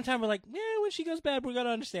at the same time, we're like, when she goes bad, we're going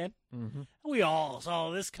to understand. Mm-hmm. We all saw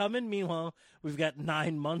this coming. Meanwhile, we've got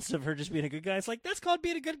 9 months of her just being a good guy. It's like, that's called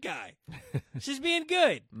being a good guy. She's being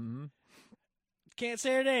good. Mm-hmm. Can't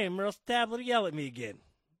say her name or else the tablet will yell at me again.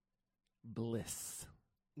 Bliss.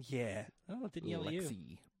 Yeah. Oh, it didn't yell at you.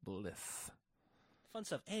 Lexi Bliss. Fun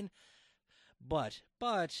stuff. But,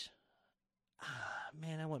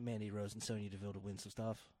 man, I want Mandy Rose and Sonya Deville to win some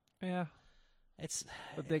stuff. Yeah.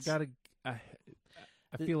 They gotta. I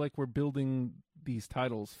feel like we're building these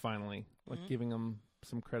titles finally, like giving them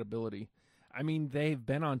some credibility. I mean, they've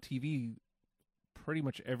been on TV pretty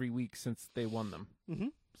much every week since they won them. Mm-hmm.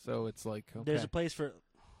 So it's like, okay. There's a place for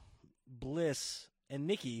Bliss and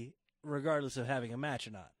Nikki, regardless of having a match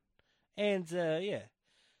or not. And yeah, it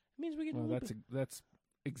means we can. Well, that's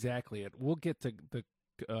exactly it. We'll get to the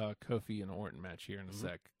Kofi and Orton match here in a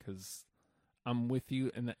sec because I'm with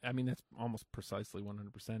you, and I mean that's almost precisely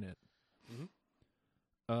 100% it.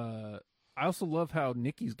 Mm-hmm. I also love how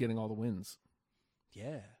Nikki's getting all the wins.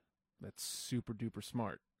 Yeah, that's super duper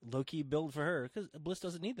smart. Low key build for her because Bliss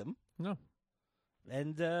doesn't need them. No,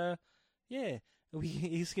 and yeah.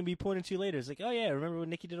 He's going to be pointing to later. It's like, oh, yeah, remember when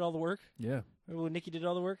Nikki did all the work? Yeah. Remember when Nikki did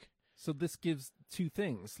all the work? So this gives two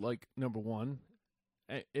things. Like, number one,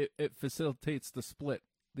 it facilitates the split,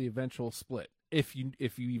 the eventual split, if you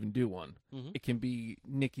even do one. Mm-hmm. It can be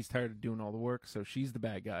Nikki's tired of doing all the work, so she's the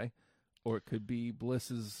bad guy. or it could be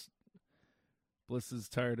Bliss is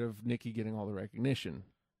tired of Nikki getting all the recognition.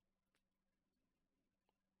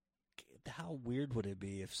 How weird would it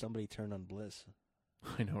be if somebody turned on Bliss?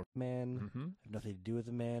 I know. Man, Mm-hmm. I have nothing to do with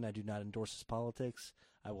the man. I do not endorse his politics.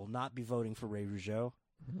 I will not be voting for Ray Rougeau.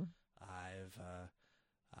 Mm-hmm.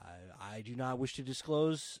 I do not wish to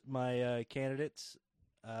disclose my candidates,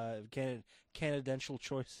 candidacial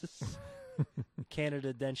choices,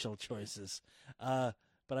 candidacial choices. But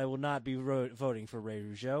I will not be voting for Ray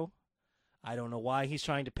Rougeau. I don't know why he's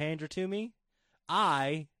trying to pander to me.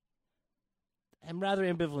 I am rather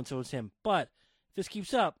ambivalent towards him. But if this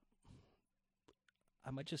keeps up, I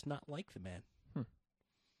might just not like the man.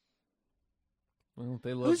 Well,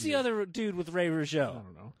 they love Who's the you. other dude with Ray I Rougeau?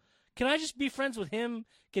 don't know. Can I just be friends with him?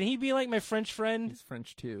 Can he be like my French friend? He's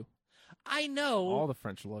French too. I know. All the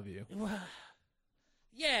French love you.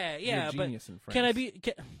 Yeah, You're yeah, a but genius in French. can I be?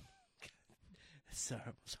 It's the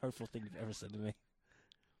most hurtful thing you've ever said to me.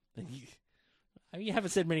 I mean, you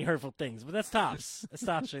haven't said many hurtful things, but that's tops. That's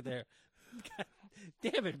tops right there. God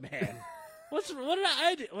damn it, man. What did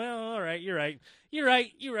I do? Well, all right, you're right. You're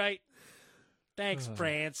right. Thanks,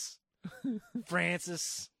 France.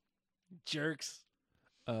 Francis. Jerks.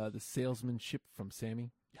 The salesmanship from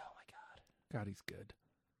Sammy. Oh, my God. God, he's good.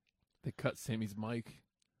 They cut Sammy's mic.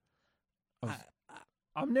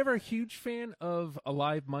 I'm never a huge fan of a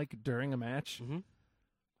live mic during a match, Mm-hmm.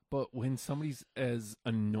 but when somebody's as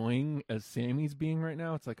annoying as Sammy's being right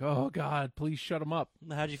now, it's like, oh, God, please shut him up.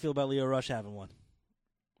 How'd you feel about Leo Rush having one?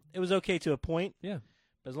 It was okay to a point. Yeah.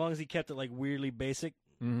 But as long as he kept it like weirdly basic.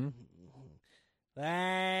 Mm-hmm.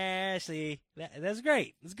 Lashley. That's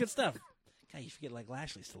great. That's good stuff. God, you forget like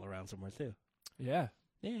Lashley's still around somewhere too. Yeah.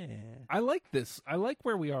 Yeah. I like this. I like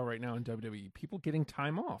where we are right now in WWE. People getting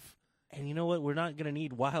time off. And you know what? We're not going to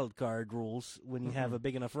need wild card rules when you have a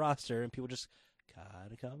big enough roster and people just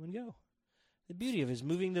gotta come and go. The beauty of it is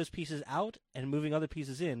moving those pieces out and moving other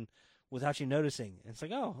pieces in without you noticing. And it's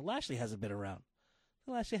like, oh, Lashley hasn't been around.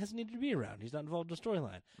 Lashley hasn't needed to be around. He's not involved in the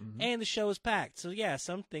storyline. Mm-hmm. And the show is packed. So, yeah,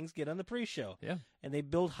 some things get on the pre-show. Yeah. And they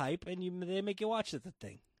build hype and they make you watch the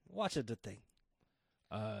thing. Watch the thing.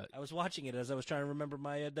 I was watching it as I was trying to remember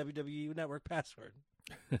my WWE Network password.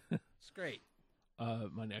 It's great.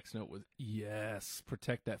 My next note was, yes,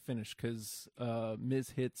 protect that finish, because Miz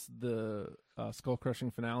hits the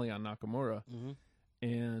skull-crushing finale on Nakamura,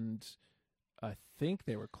 and I think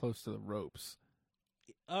they were close to the ropes.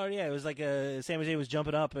 Oh, yeah, it was like Sami Zayn was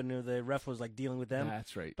jumping up, and the ref was like dealing with them.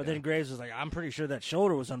 That's right. But yeah. then Graves was like, I'm pretty sure that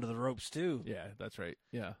shoulder was under the ropes, too. Yeah, that's right.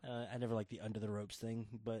 Yeah. I never liked the under the ropes thing,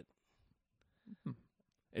 but...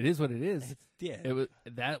 It is what it is. Yeah.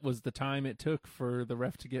 That was the time it took for the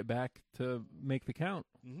ref to get back to make the count.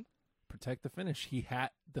 Mm-hmm. Protect the finish.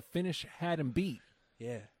 The finish had him beat,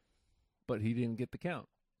 Yeah. but he didn't get the count.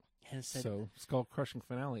 And, So skull-crushing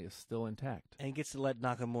finale is still intact. and gets to let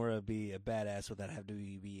Nakamura be a badass without having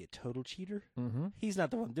to be a total cheater. Mm-hmm. He's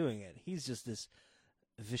not the one doing it. He's just this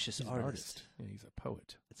vicious He's an artist. artist. Yeah, he's a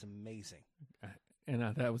poet. It's amazing. And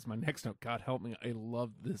that was my next note. God help me. I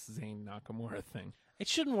love this Zayn Nakamura thing. It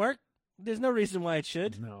shouldn't work. There's no reason why it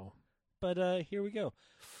should. No. But here we go.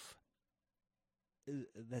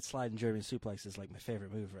 That sliding German suplex is like my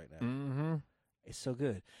favorite move right now. Mm-hmm. It's so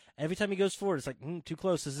good. Every time he goes forward, it's like, too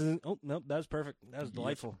close. This isn't. Oh, nope, that was perfect. That was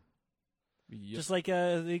delightful. Yep. Just like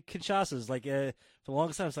the Kinshasas. Like, for the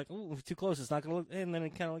longest time, it's like, oh, too close. It's not going to look. And then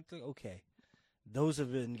it kind of like, okay. Those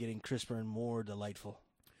have been getting crisper and more delightful.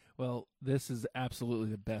 Well, this is absolutely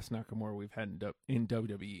the best Nakamura we've had in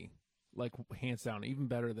WWE. Like, hands down, even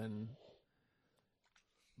better than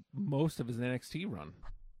most of his NXT run,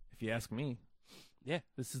 if you ask me. Yeah.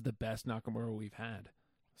 This is the best Nakamura we've had.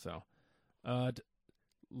 So,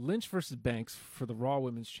 Lynch versus Banks for the Raw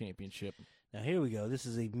Women's Championship. Now, here we go. This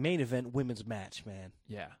is a main event women's match, man.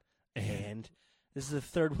 Yeah. And this is the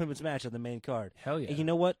third women's match on the main card. Hell yeah. And you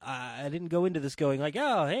know what? I didn't go into this going like,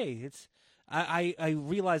 oh, hey, it's... I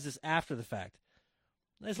realized this after the fact.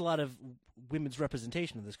 There's a lot of women's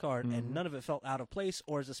representation in this card, and none of it felt out of place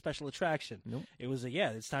or as a special attraction. Nope. It was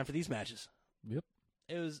it's time for these matches. Yep.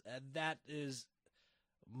 It was that is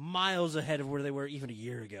miles ahead of where they were even a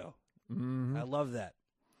year ago. Mm-hmm. I love that.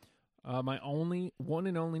 My one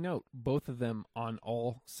and only note, both of them on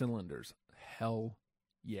all cylinders. Hell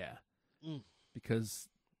yeah. Because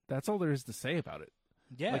that's all there is to say about it.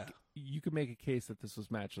 Yeah. Like, you could make a case that this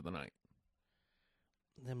was match of the night.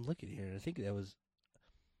 I'm looking here, and I think that was...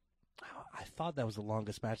 I thought that was the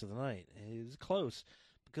longest match of the night. It was close.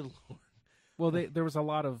 But good Lord. Well, there was a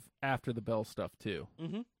lot of after the bell stuff, too.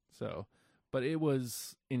 Mm-hmm. So, but it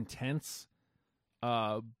was intense.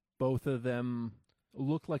 Both of them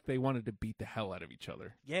looked like they wanted to beat the hell out of each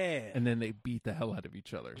other. Yeah. And then they beat the hell out of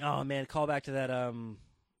each other. Oh man, call back to that.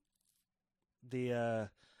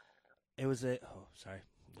 It was a. Oh, sorry.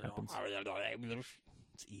 Happens.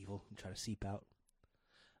 It's evil. I'm trying to seep out.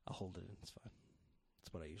 I'll hold it in. It's fine.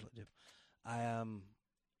 That's what I usually do.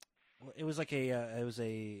 It was like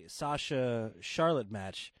a Sasha Charlotte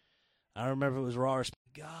match. I don't remember if it was Raw or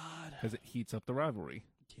God. Because it heats up the rivalry.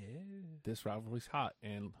 Yeah. This rivalry's hot,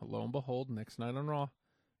 and lo and behold, next night on Raw,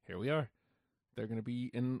 here we are. They're gonna be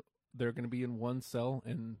in one cell,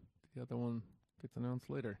 and the other one gets announced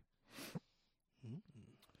later.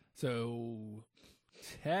 So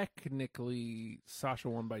technically, Sasha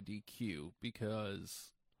won by DQ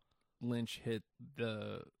because Lynch hit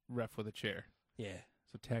the ref with a chair. Yeah.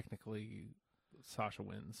 So technically, Sasha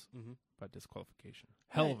wins Mm-hmm. by disqualification.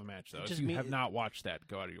 Hell of a match, though. it If just you mean- have not watched that,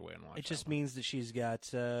 go out of your way and watch. It just that one. means that she's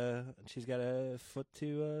got a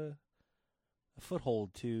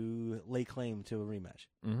foothold to lay claim to a rematch.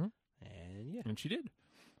 Mhm. And yeah. And she did.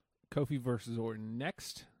 Kofi versus Orton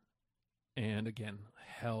next. And again,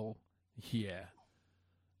 hell yeah.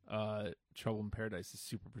 Trouble in Paradise is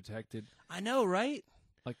super protected. I know, right?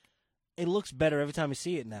 Like, it looks better every time you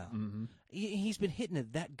see it now. mm-hmm. He's been hitting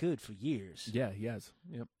it that good for years. Yeah, he has.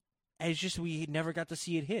 Yep. And it's just we never got to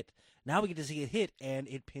see it hit. Now we get to see it hit, and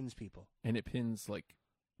it pins people. And it pins, like,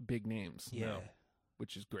 big names. Yeah. now,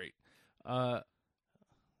 which is great. Will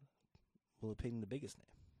it pin the biggest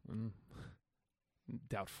name?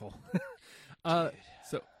 Doubtful. Dude.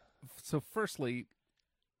 So firstly,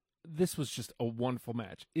 this was just a wonderful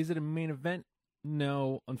match. Is it a main event?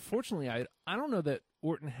 No. Unfortunately, I don't know that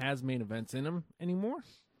Orton has main events in him anymore.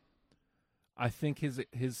 I think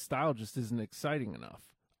his style just isn't exciting enough.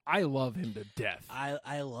 I love him to death.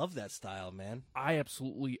 I love that style, man. I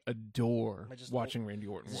absolutely adore I just watching Randy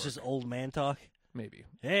Orton Is work. this just old man talk? Maybe.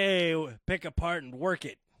 Hey, pick apart and work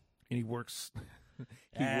it. And he works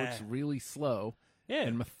works really slow Yeah.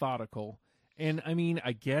 and methodical. And I mean,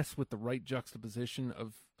 I guess with the right juxtaposition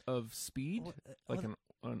of speed, like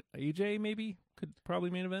an AJ maybe could probably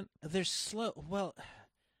main event. They're slow. Well,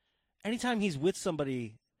 anytime he's with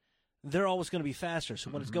somebody, they're always going to be faster. So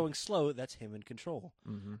when it's going slow, that's him in control.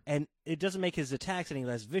 Mm-hmm. And it doesn't make his attacks any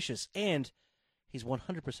less vicious. And he's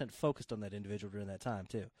 100% focused on that individual during that time,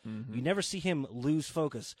 too. Mm-hmm. You never see him lose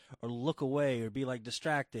focus or look away or be, like,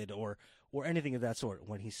 distracted or anything of that sort.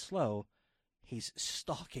 When he's slow, he's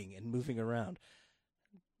stalking and moving around.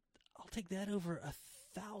 I'll take that over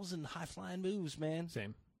 1,000 high-flying moves, man.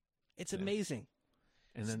 Same. It's Same. amazing.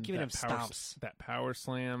 And Just then giving that him power, stomps. that power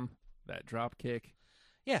slam, that drop kick.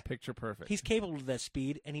 Yeah. Picture perfect. He's capable of that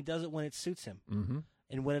speed, and he does it when it suits him. Mm-hmm.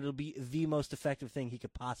 And when it'll be the most effective thing he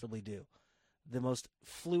could possibly do. The most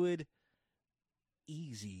fluid,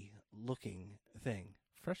 easy-looking thing.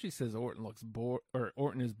 Freshie says Orton looks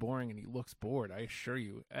Orton is boring and he looks bored. I assure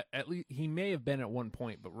you, at least he may have been at one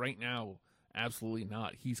point, but right now, absolutely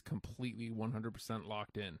not. He's completely 100%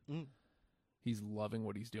 locked in. Mm. He's loving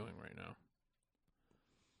what he's doing right now.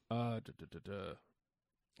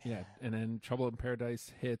 Yeah, and then Trouble in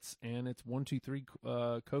Paradise hits, and it's 1-2-3.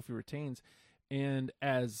 Kofi retains, and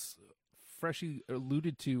as Freshie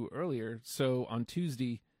alluded to earlier, so on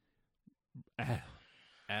Tuesday,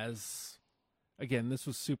 as again, this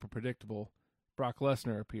was super predictable. Brock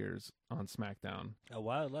Lesnar appears on SmackDown A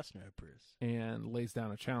wild Lesnar appears. and lays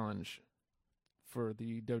down a challenge for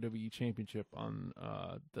the WWE Championship on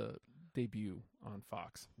the debut on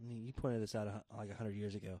Fox. You pointed this out like 100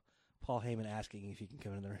 years ago. Paul Heyman asking if he can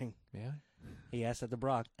come in the ring. Yeah. He asked that to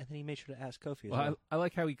Brock, and then he made sure to ask Kofi as Well, well. I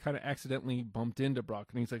like how he kind of accidentally bumped into Brock,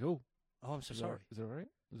 and he's like, "Oh, Oh, I'm so is sorry. Is it all right?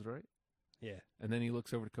 Is it all right?" Yeah. And then he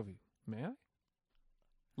looks over to Kofi. May I?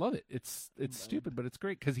 Love it. It's stupid, but it's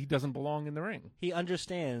great because he doesn't belong in the ring. He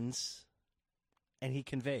understands, and he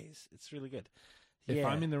conveys. It's really good. If Yeah.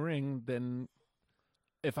 I'm in the ring, then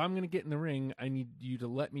if I'm going to get in the ring, I need you to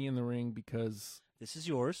let me in the ring because. This is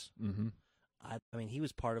yours. Mm-hmm. I mean, he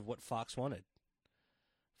was part of what Fox wanted.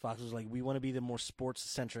 Fox was like, we want to be the more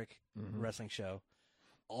sports-centric Mhm. wrestling show.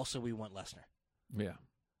 Also, we want Lesnar. Yeah.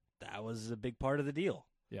 That was a big part of the deal.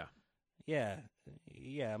 Yeah. Yeah.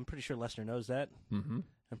 I'm pretty sure Lesnar knows that. Mm-hmm.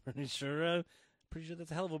 I'm pretty sure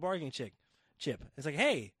that's a hell of a bargaining chip. It's like,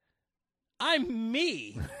 hey, I'm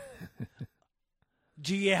me.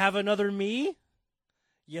 Do you have another me?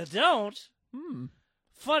 You don't?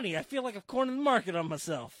 Funny, I feel like I've cornered the market on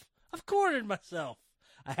myself. I've cornered myself.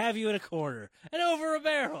 I have you in a corner and over a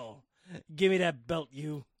barrel. Give me that belt,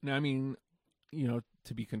 you. Now, I mean,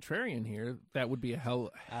 to be contrarian here, that would be a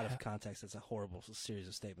hell. Out of context, that's a horrible series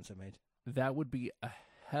of statements I made. That would be a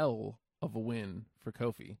hell of a win for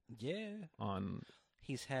Kofi. Yeah. On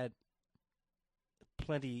He's had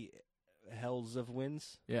plenty hells of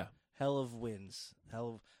wins. Yeah. Hell of wins.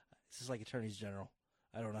 This is like attorneys general.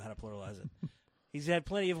 I don't know how to pluralize it. He's had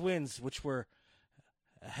plenty of wins, which were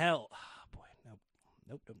hell. Oh, boy,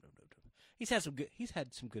 nope. He's had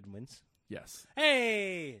some good wins. Yes.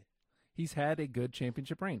 Hey, He's had a good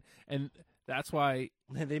championship reign, and that's why.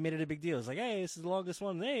 they made it a big deal. It's like, hey, this is the longest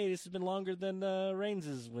one. Hey, this has been longer than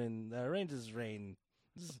Reigns' win. Reigns' reign.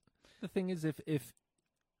 The thing is, if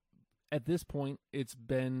at this point it's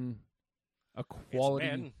been a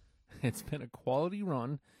quality, it's been a quality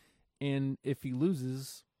run, and if he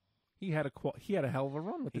loses, he had a hell of a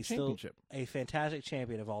run with the He's championship. still a fantastic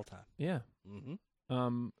champion of all time. Yeah.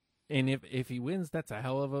 Mm-hmm. And if he wins, that's a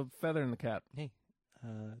hell of a feather in the cap. Hey,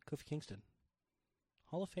 Kofi Kingston,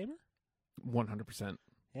 Hall of Famer. 100%,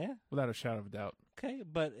 Yeah. without a shadow of a doubt. Okay,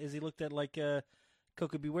 but is he looked at like a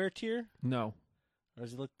Coco Beware tier, No, or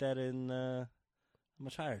is he looked at in a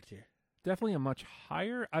much higher tier? definitely a much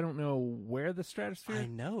higher. I don't know where the stratosphere. I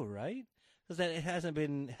know, right? Because that it hasn't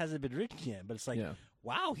been written yet, but it's like, Yeah.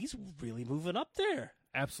 wow, he's really moving up there.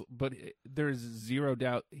 Absolutely, but there's zero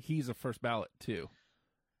doubt he's a first ballot too,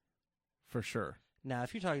 for sure. Now,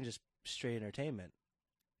 if you're talking just straight entertainment,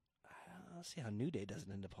 I don't see how New Day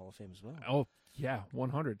doesn't end up Hall of Fame as well. Oh yeah,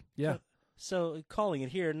 100. Yeah, So calling it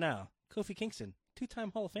here and now, Kofi Kingston,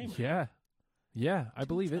 2-time Hall of Famer. yeah. I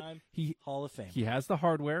believe it. Two-time He Hall of Fame. he has the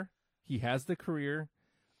hardware. He has the career.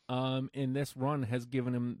 And this run has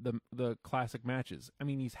given him the classic matches. I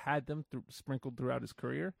mean, he's had them sprinkled throughout his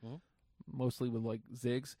career, mostly with like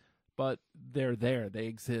zigs, but they're there. They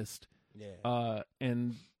exist. Yeah.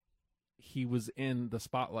 And he was in the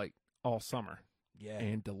spotlight all summer Yeah.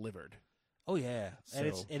 and delivered. Oh yeah,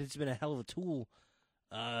 and So- it's been a hell of a tool,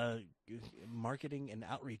 marketing and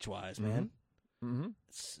outreach wise, Mhm. man. Mm-hmm.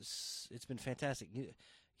 It's been fantastic. You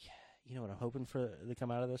know what I'm hoping for to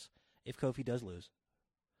come out of this? If Kofi does lose,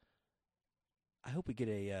 I hope we get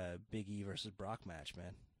a Big E versus Brock match,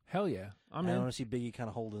 man. Hell yeah, I'm I in. want to see Big E kind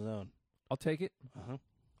of hold his own. I'll take it. Uh-huh.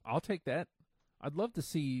 I'll take that. I'd love to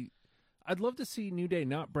see New Day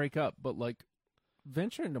not break up, but like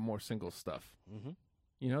venture into more singles stuff. Mm-hmm.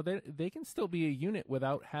 You know, they can still be a unit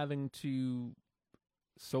without having to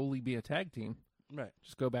solely be a tag team. Right.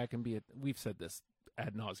 Just go back and be a. We've said this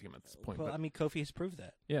ad nauseum at this point. Well, but I mean, Kofi has proved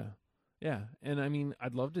that. yeah, and I mean,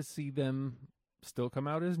 I'd love to see them still come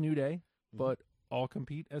out as New Day, but all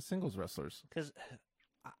compete as singles wrestlers. Because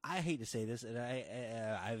I hate to say this, and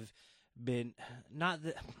I've been not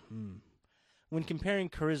the when comparing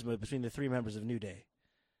charisma between the three members of New Day.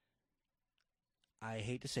 I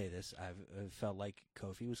hate to say this, I've felt like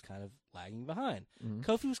Kofi was kind of lagging behind. Mhm.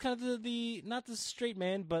 Kofi was kind of the not the straight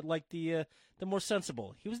man, but like the more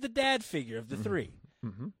sensible. He was the dad figure of the three.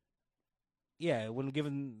 Mm-hmm. Yeah, when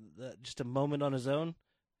given just a moment on his own,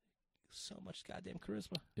 so much goddamn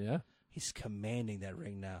charisma. Yeah, He's commanding that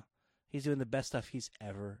ring now. He's doing the best stuff he's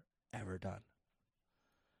ever done.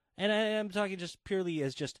 And I'm talking just purely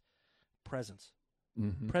as just presence.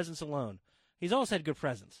 mm-hmm. Presence alone. He's always had good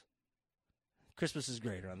presence. Christmas is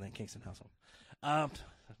greater on the Kingston household. As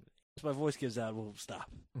my voice gives out, we'll stop.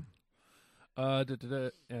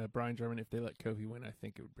 Brian German, if they let Kofi win, I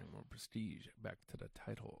think it would bring more prestige back to the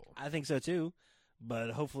title. I think so too.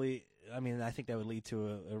 But hopefully, I think that would lead to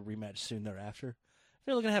a rematch soon thereafter. If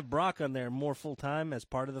they're looking to have Brock on there more full time as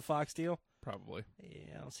part of the Fox deal, Probably.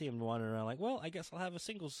 yeah, I don't see him wandering around like, well, I guess I'll have a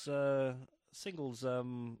singles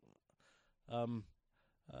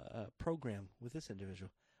program with this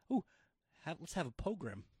individual. Ooh, let's have a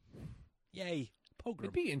program. Yay, program.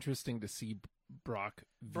 It'd be interesting to see Brock.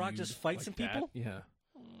 Brock viewed just fight like some that. people? Yeah.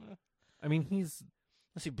 I mean, he's.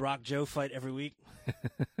 Let's see Brock Joe fight every week.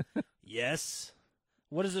 Yes.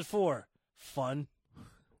 What is it for? Fun.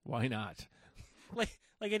 Why not?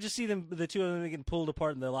 Like I just see them, the two of them getting pulled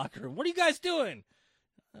apart in the locker room. What are you guys doing?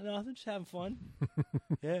 Nothing, just having fun.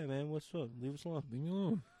 Yeah, man, what's up? Leave us alone. Leave me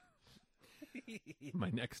alone. My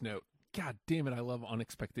next note. God damn it! I love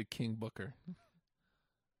Unexpected King Booker.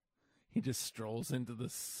 He just strolls into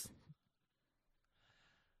this.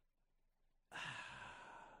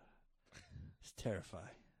 It's terrifying.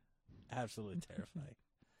 Absolutely terrifying.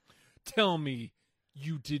 Tell me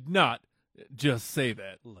you did not just say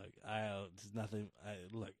that. Look, there's nothing.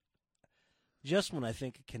 Look, just when I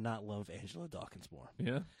think I cannot love Angela Dawkins more,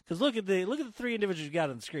 Yeah. because look at the three individuals you got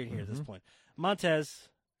on the screen here at this point: Montez,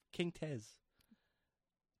 King Tez,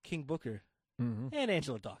 King Booker, Mm-hmm. and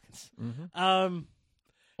Angela Dawkins. Mm-hmm.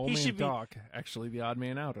 Old He Man should be- Doc, actually the odd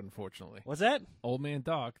man out, unfortunately. What's that? Old Man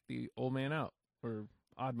Doc, the old man out, or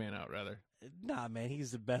odd man out, rather. Nah, man,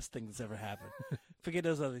 he's the best thing that's ever happened. Forget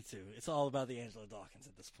those other two. It's all about the Angela Dawkins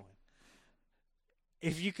at this point.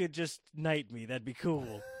 if you could just knight me, that'd be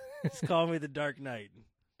cool. Just call me the Dark Knight.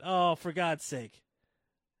 Oh, for God's sake.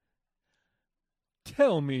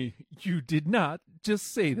 Tell me you did not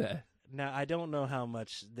just say that. Now, I don't know how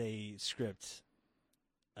much they script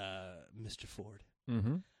Mr. Ford.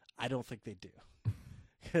 Mm-hmm. I don't think they do.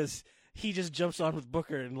 Because he just jumps on with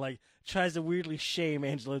Booker and, like, tries to weirdly shame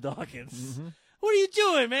Angelo Dawkins. Mm-hmm. What are you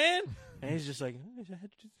doing, man? And he's just like,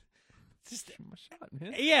 just, Shoot my shot,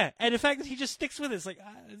 man. yeah. And the fact that he just sticks with it, it's like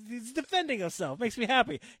he's defending himself makes me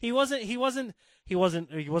happy. He wasn't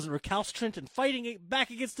recalcitrant and fighting it back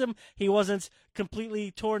against him. He wasn't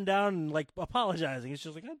completely torn down and like apologizing. He's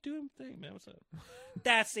just like, I'm doing my thing, man. What's up?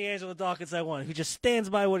 That's the Angelo Dawkins I want. Who just stands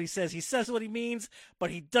by what he says. He says what he means,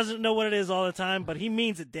 but he doesn't know what it is all the time. But he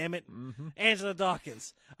means it. Damn it, Mm-hmm. Angelo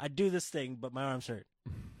Dawkins. I do this thing, but my arms hurt.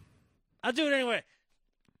 I'll do it anyway.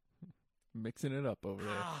 Mixing it up over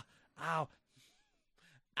there. Ah, ow,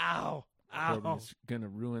 ow, ow. Corbin's gonna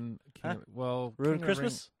ruin Huh? well Ruin King of the Ring-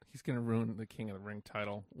 Christmas? He's gonna ruin the King of the Ring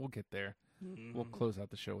title. We'll get there. Mm. We'll close out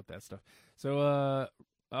the show with that stuff. So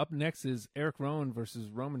up next is Eric Rowan versus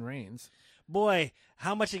Roman Reigns. Boy,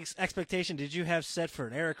 how much expectation did you have set for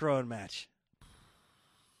an Eric Rowan match?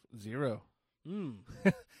 0.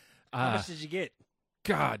 How much did you get?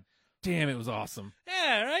 God damn, it was awesome.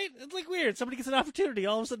 Yeah, right? It's like weird. Somebody gets an opportunity.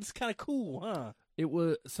 All of a sudden, it's kind of cool, huh? It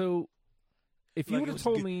was so. If you Like, would it have was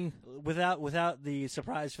told good. me, Without the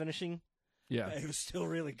surprise finishing, yeah, it was still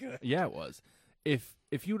really good. yeah, it was.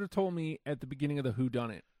 If you would have told me at the beginning of the Who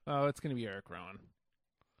Done It, oh, it's gonna be Eric Rowan,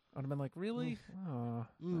 I'd have been like, really? Oh,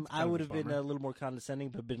 that's I kind of would have been bummer. a little more condescending,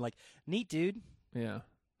 but been like, neat, dude. Yeah.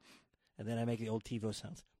 And then I make the old TiVo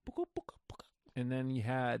sounds. Buka, buka, buka. And then you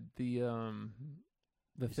had the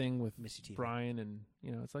thing with Missy TiVo. Brian, and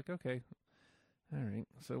it's like, okay, all right.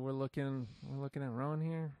 So we're looking at Rowan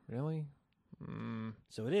here, really?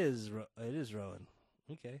 So it is Rowan.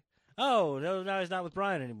 Okay. Oh, no, now he's not with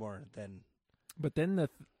Brian anymore, then. But then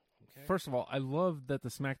Okay. first of all, I love that the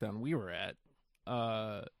SmackDown we were at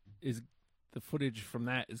is the footage from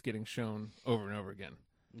that is getting shown over and over again.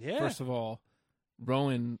 Yeah. First of all,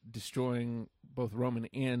 Rowan destroying both Roman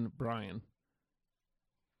and Brian.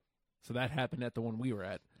 So that happened at the one we were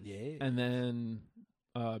at. Yeah. And then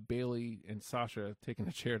Bailey and Sasha taking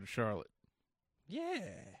a chair to Charlotte Yeah.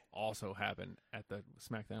 also happened at the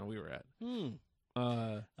SmackDown we were at.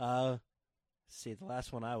 See, the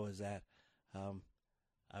last one I was at,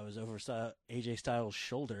 I was over AJ Styles'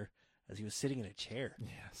 shoulder as he was sitting in a chair.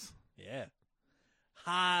 Yes. Yeah.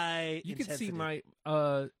 High You could see intensity. my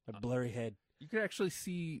My blurry head. you could actually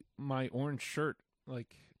see my orange shirt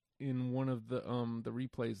like in one of the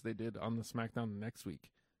replays they did on the SmackDown next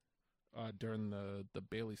week during the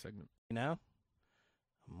Bailey segment. You know?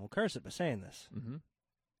 I'm going to curse it by saying this. Mm-hmm.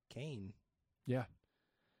 Kane. Yeah.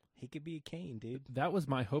 He could be a Kane, dude. That was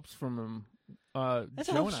my hopes from him. That's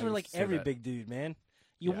Joe hopes and I for used like to say every that. big dude, man.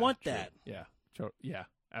 You Yeah, want true. that. Yeah. Yeah,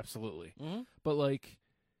 absolutely. Mm-hmm. But like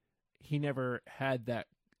he never had that.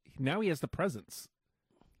 Now he has the presence.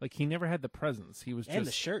 Like he never had the presence. He was And the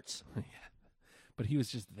just shirts. yeah. But he was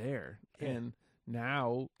just there. Yeah. And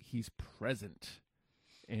now he's present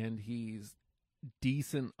and he's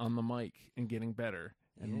decent on the mic and getting better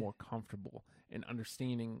and Yeah. more comfortable and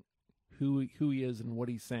understanding who he is and what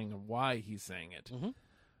he's saying and why he's saying it. Mm-hmm.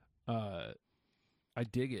 I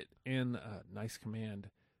dig it. And nice command.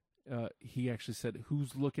 He actually said,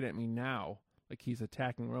 "Who's looking at me now?" Like he's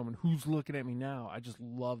attacking Roman. Who's looking at me now? I just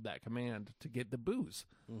love that command to get the boos.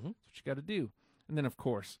 Mm-hmm. That's what you got to do. And then, of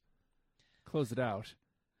course, close it out.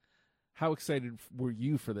 How excited were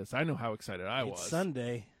you for this? I know how excited I It's was.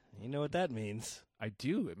 Sunday. You know what that means. I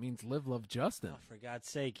do. It means live, love, Justin. Oh, for God's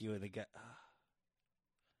sake, you are the guy.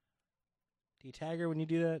 Do you tag her when you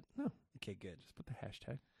do that? No. Okay, good. Just put the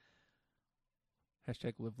hashtag.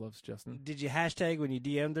 Hashtag live, loves, Justin. Did you hashtag when you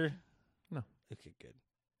DM'd her? No. Okay, good.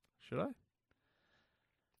 Should I?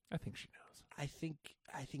 I think she knows.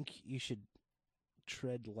 I think you should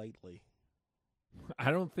tread lightly.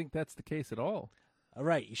 I don't think that's the case at all. All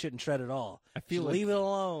right, you shouldn't tread at all. I feel like leave it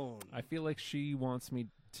alone. I feel like she wants me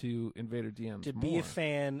to invade her DMs To more. be a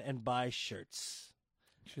fan and buy shirts.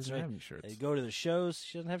 She doesn't That's right. have any shirts. Go to the shows.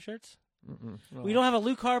 She doesn't have shirts. Mm-mm. Well, We don't have a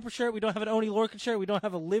Luke Harper shirt. We don't have an Oni Lorcan shirt. We don't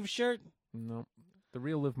have a Liv shirt. No, the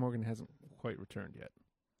real Liv Morgan hasn't quite returned yet.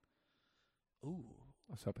 Ooh.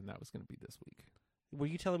 I was hoping that was going to be this week. Were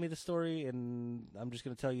you telling me the story, and I'm just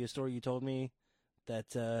going to tell you a story you told me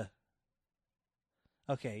that,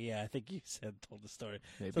 okay, yeah, I think you told the story.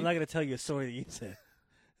 Maybe. So I'm not going to tell you a story that you said.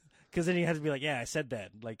 Because then you have to be like, yeah, I said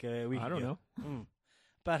that. Like a week I don't ago. know.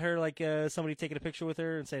 About her, like somebody taking a picture with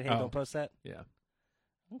her and saying, hey, Oh. don't post that. Yeah.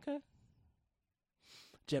 Okay.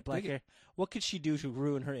 jet black hair. What could she do to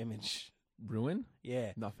ruin her image? Ruin?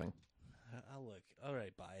 Yeah. Nothing. I'll look. All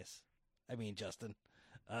right, bias. I mean, Justin.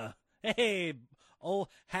 Hey, oh,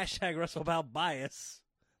 hashtag Russell about bias.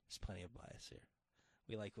 There's plenty of bias here.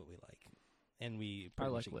 We like what we like. And we... I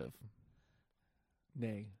pretty like much- Liv.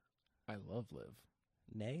 Nay, I love Liv.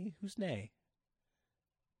 Nay? Who's Nay?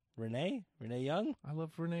 Renee? Renee Young? I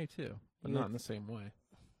love Renee too, but You not like- in the same way.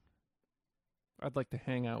 I'd like to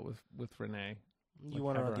hang out with Renee. You Like,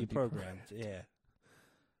 want her have on her on deprogrammed. Yeah.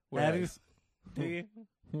 Whereas, Have you? Do you?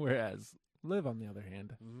 whereas Liv, on the other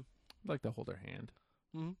hand, Mhm. I'd like to hold her hand.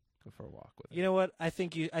 Mhm. Go for a walk with her. You know what? I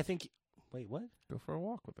think... Wait, what? Go for a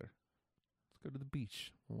walk with her. Let's go to the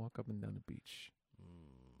beach. We'll walk up and down the beach.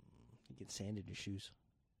 You get sand in your shoes.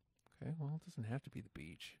 Okay, well, it doesn't have to be the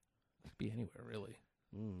beach. It could be anywhere, really.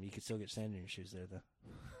 You can still get sand in your shoes there, though.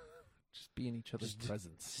 Just be in each other's Just-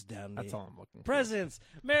 presence. Just down That's the... all I'm looking for. Presents!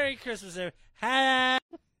 Merry Christmas, everyone.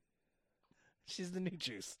 She's the new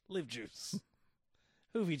juice. Live juice.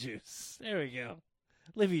 Hoovy juice. There we go.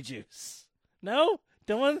 Livy juice. No?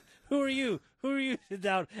 Don't want... Who are you? Who are you to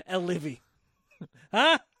doubt a Livy?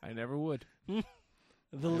 Huh? I never would. The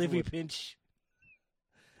Never Livy would. pinch.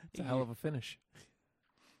 It's a hell of a finish.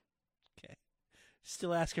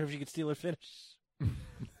 Still ask her if she could steal her finish.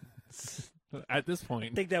 At this I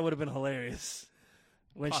point, think that would have been hilarious.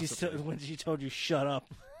 When Possibly. when she told you shut up.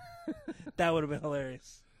 That would have been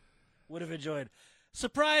hilarious. Would have enjoyed.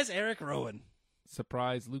 Surprise Eric Rowan.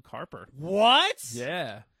 surprise Luke Harper. What?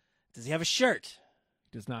 Yeah. Does he have a shirt?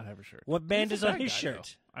 He does not have a shirt. What band He's is a on bad his guy,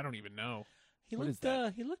 shirt? though. I don't even know. He What looked is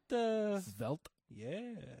that? he looked Svelte?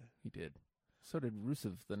 yeah. He did. So did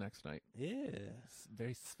Rusev the next night. Yeah.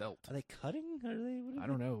 Very svelte. Are they cutting? Are they what I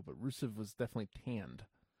don't know, but Rusev was definitely tanned.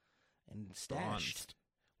 and stashed. Bronzed.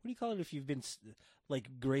 What do you call it if you've been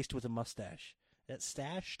like graced with a mustache? That's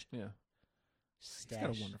stashed? Yeah. Stash. He's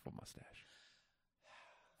got a wonderful mustache.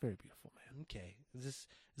 Very beautiful man. Okay. Is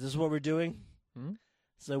this what we're doing? Hmm?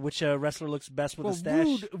 So which wrestler looks best with Well, a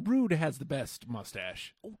stash? Rude has the best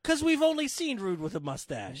mustache. Because we've only seen Rude with a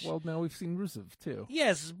mustache. Well, now we've seen Rusev too.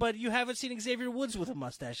 Yes, but you haven't seen Xavier Woods with a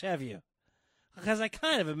mustache, have you? Because I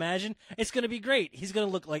kind of imagine it's going to be great. He's going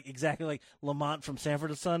to look like exactly like Lamont from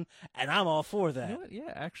Sanford and Son, and I'm all for that. You know what?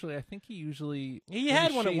 Yeah, actually, I think he usually He when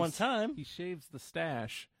had one at shaves- one time. He shaves the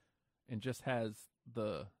stash and just has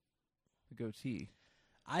the goatee.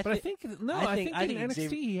 I But I think think I in think NXT Xavier-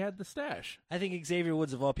 he had the stash. Xavier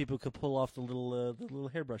Woods of all people could pull off the little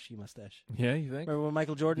hairbrushy mustache. Yeah, you think? Remember when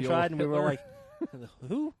Michael Jordan The tried old and we were all like, Hitler?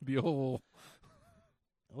 "Who? The old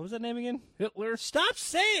What was that name again?" Hitler. Stop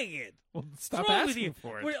saying it. Well, What's stop wrong with asking you?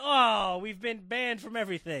 for it. We've been banned from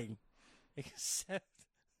everything. Except,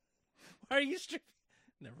 why are you streaming?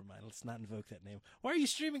 Never mind. Let's not invoke that name. Why are you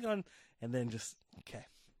streaming on? And then just okay.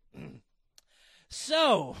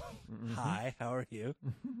 So, hi. How are you?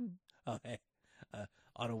 Oh, hey.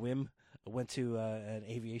 On a whim, I went to an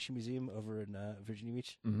aviation museum over in Virginia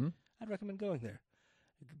Beach. Mm-hmm. I'd recommend going there.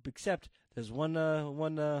 Except there's one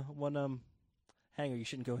hangar you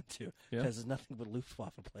shouldn't go into Yeah. because there's nothing but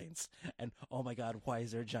Luftwaffe planes. And oh my God, why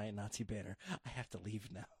is there a giant Nazi banner? I have to leave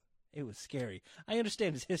now. It was scary. I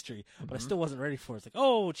understand its history, but I still wasn't ready for it. It's like,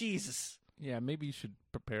 oh Jesus! Yeah, maybe you should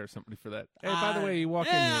prepare somebody for that. Hey, by the way, you walk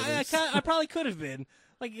in yeah, here. I, there's- I probably could have been.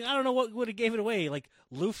 Like, I don't know what would have gave it away. Like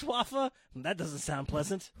Luftwaffe? That doesn't sound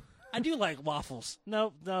pleasant. I do like waffles.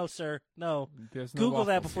 No, sir, no. there's no Google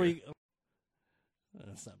that waffles before here. you.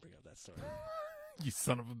 Let's not bring up that story. You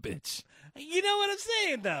son of a bitch. You know what I'm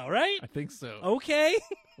saying, though, right? I think so. Okay.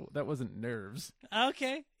 Well, that wasn't nerves,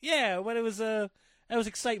 Okay. Yeah, but it was that was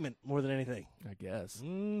excitement more than anything. I guess.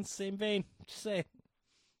 Same vein. Just say.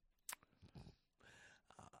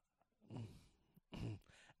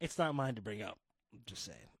 It's not mine to bring up. I'm just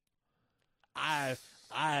saying. I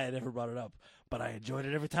never brought it up, but I enjoyed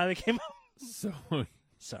it every time it came up. So,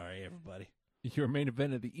 Sorry, everybody. your main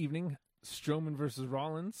event of the evening, Strowman versus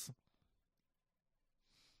Rollins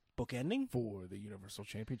Bookending? for the Universal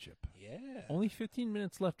Championship. Yeah. Only 15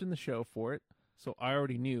 minutes left in the show for it, so I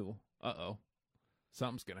already knew,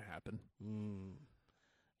 something's going to happen.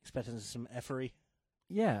 Expecting some effery,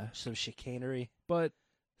 Yeah, some chicanery, but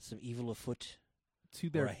some evil afoot, to or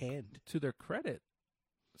their a hand. to their credit,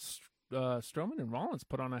 Strowman and Rollins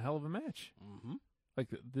put on a hell of a match. Mm-hmm. Like,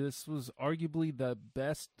 this was arguably the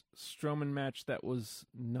best Strowman match that was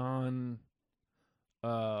non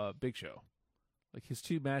Big Show. Like, his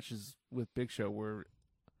two matches with Big Show were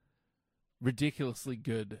ridiculously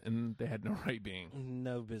good, and they had no right being.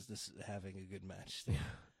 No business having a good match.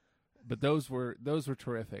 But those were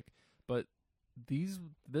terrific. But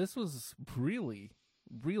this was really,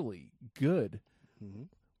 really good. Mm-hmm.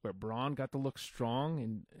 where Braun got to look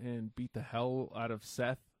strong and beat the hell out of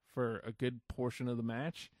Seth for a good portion of the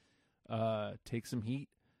match, take some heat.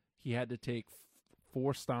 He had to take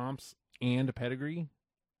 4 stomps and a pedigree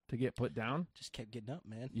to get put down. Just kept getting up,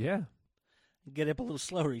 man. Yeah. Get up a little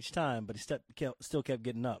slower each time, but he still kept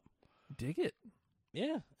getting up. Dig it.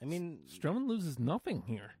 Yeah, I mean, Strowman loses nothing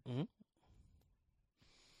here. mhm.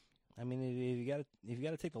 I mean, if you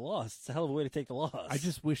got to take the loss, it's a hell of a way to take the loss. I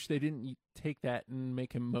just wish they didn't take that and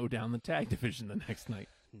make him mow down the tag division the next night.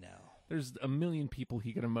 no. There's a million people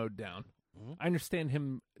he could have mowed down. Mhm. I understand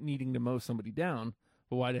him needing to mow somebody down,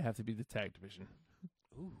 but why'd it have to be the tag division?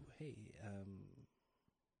 Ooh, hey,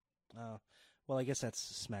 well, I guess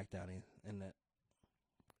that's SmackDown, isn't it?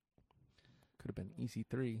 Could have been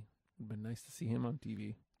EC3. Would have been nice to see him on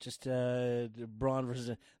TV. Just the Braun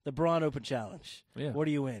versus the Braun Open Challenge. Yeah. What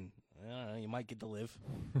do you win? I don't know. You might get to live.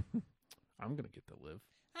 I'm going to get to live.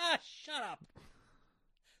 Ah, shut up.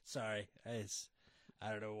 Sorry, I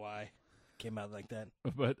don't know why came out like that.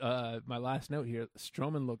 But my last note here,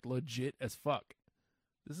 Strowman looked legit as fuck.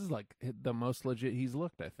 This is like the most legit he's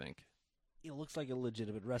looked, I think. He looks like a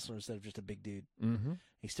legitimate wrestler instead of just a big dude. Mm-hmm.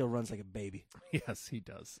 He still runs like a baby. Yes, he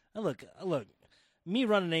does. And look, me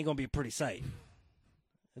running ain't gonna be a pretty sight.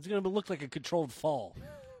 It's gonna look like a controlled fall.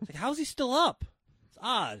 It's like, how's he still up? It's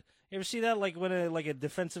odd. You ever see that? Like when a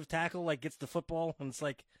defensive tackle gets the football and it's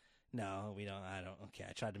like, no, we don't. I don't. Okay,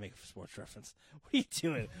 I tried to make a sports reference. What are you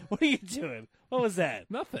doing? What are you doing? What was that?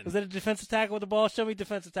 Nothing. Was that a defensive tackle with the ball? Show me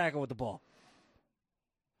defensive tackle with the ball.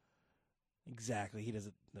 Exactly. He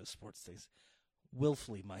doesn't know sports things.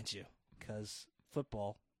 Willfully, mind you, because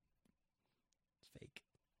football is fake.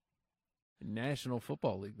 National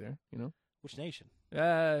Football League there, you know? Which nation?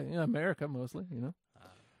 America mostly, you know?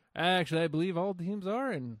 Actually, I believe all teams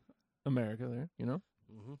are in America there, you know?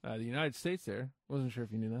 Mm-hmm. The United States there. Wasn't sure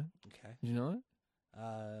if you knew that. Okay. Did you know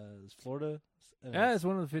that? Is Florida? Yeah, it's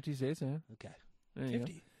one of the 50 states, yeah. Okay. There you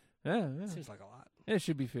 50. go. Yeah. Seems like a lot. It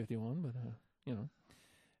should be 51, but, you know.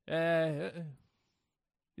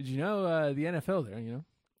 Did you know the NFL there, you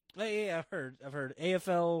know? Yeah, I've heard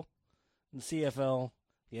AFL and CFL,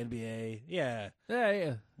 the NBA. Yeah.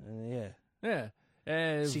 Yeah.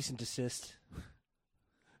 Yeah. Cease and desist.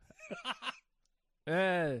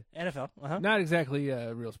 NFL. Uh-huh. Not exactly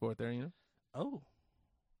a real sport there, you know? Oh.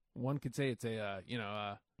 One could say it's a,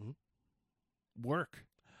 Mhm. work.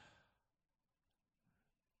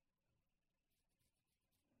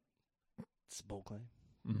 It's a bold claim.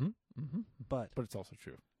 Mm-hmm. Mm-hmm. But But it's also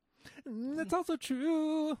true. That's also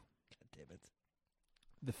true. God damn it.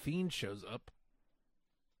 The Fiend shows up.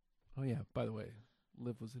 Oh, yeah. By the way,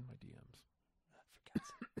 Liv was in my DMs. For God's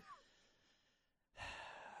sake.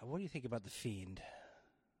 What do you think about The Fiend?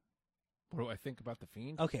 What do I think about The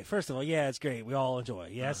Fiend? Okay, first of all, yeah, it's great. We all enjoy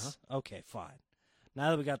it. Yes? Okay, fine. Now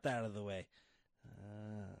that we got that out of the way,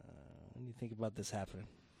 what do you think about this happening?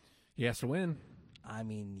 He has to win. I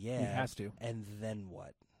mean, yeah. He has to. And then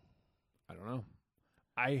what? I don't know.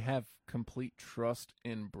 I have complete trust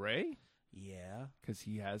in Bray Yeah. because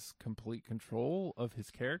he has complete control of his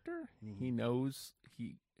character. Mhm. He knows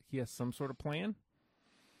he has some sort of plan.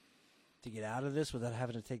 To get out of this without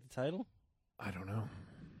having to take the title? I don't know.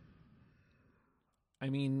 I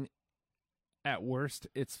mean, at worst,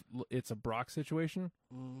 it's a Brock situation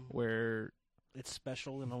where It's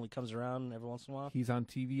special and only comes around every once in a while? he's on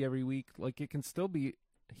TV every week. Like, it can still be,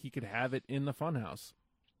 he could have it in the Funhouse.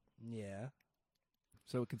 Yeah.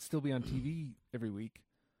 So it could still be on TV every week.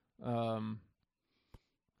 I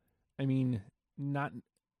mean, not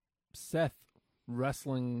Seth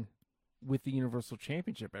wrestling with the Universal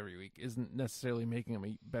Championship every week isn't necessarily making him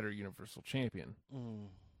a better Universal Champion.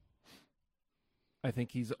 I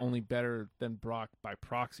think he's only better than Brock by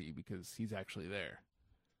proxy because he's actually there.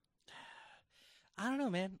 I don't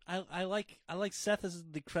know, man. I like Seth as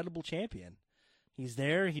the credible champion. He's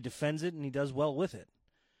there, he defends it, and he does well with it.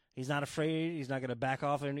 He's not afraid. He's not going to back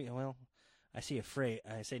off. Well, I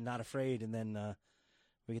say not afraid, and then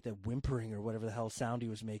we get that whimpering or whatever the hell sound he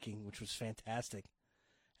was making, which was fantastic.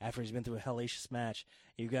 After he's been through a hellacious match,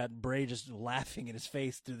 you've got Bray just laughing in his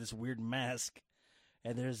face through this weird mask,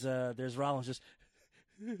 and there's Rollins just.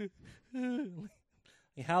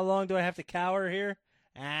 How long do I have to cower here?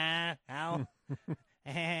 How?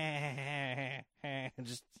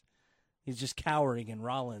 He's just cowering in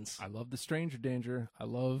Rollins. I love the stranger danger. I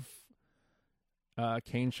love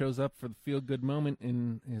Kane shows up for the feel-good moment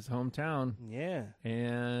in his hometown. Yeah.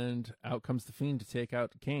 And out comes the Fiend to take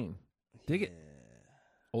out Kane. Dig it.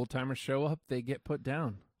 Old-timers show up. They get put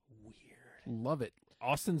down. Weird. Love it.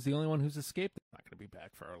 Austin's the only one who's escaped. Not going to be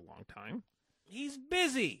back for a long time. He's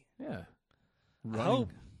busy. Yeah.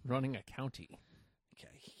 hope. Running a county. Okay,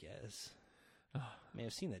 guess. May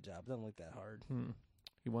have seen that job. Doesn't look that hard.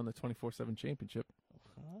 He won the 24/7 championship.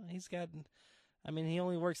 He's got. I mean, he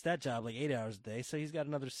only works that job like 8 hours a day, so he's got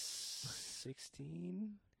another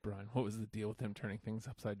 16. Brian, what was the deal with him turning things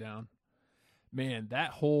upside down? Man,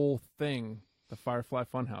 that whole thing, the Firefly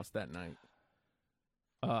Funhouse that night,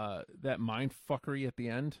 that mind fuckery at the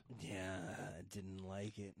end. Yeah, I didn't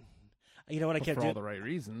like it. You know what I kept for doing? all the right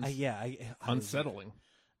reasons. I Unsettling.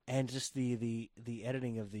 And just the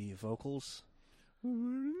editing of the vocals.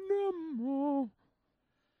 And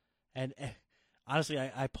honestly,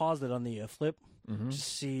 I paused it on the flip just to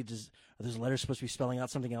see, are those letters supposed to be spelling out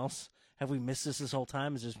something else? Have we missed this whole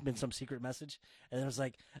time? Has there been some secret message? And then I was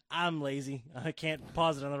like, I'm lazy. I can't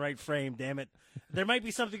pause it on the right frame, damn it. There might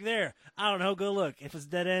be something there. I don't know. Go look. If it's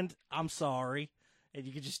dead end, I'm sorry. And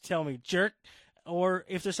you could just tell me, jerk. Or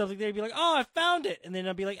if there's something there, you'd be like, oh, I found it. And then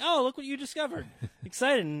I'd be like, oh, look what you discovered.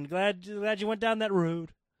 Excited and glad you went down that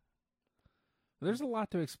road. There's a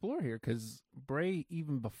lot to explore here because Bray,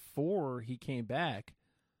 even before he came back,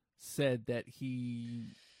 said that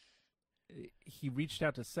he reached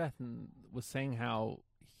out to Seth and was saying how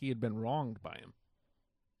he had been wronged by him.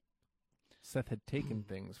 Seth had taken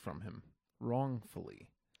things from him wrongfully.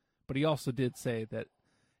 But he also did say that,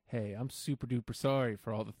 hey, I'm super duper sorry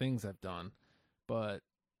for all the things I've done. But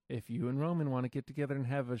if you and Roman want to get together and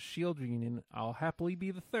have a Shield reunion, I'll happily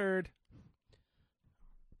be the third.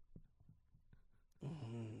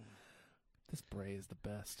 This Bray is the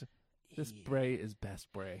best. This Bray is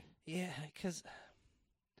best Bray. Yeah, because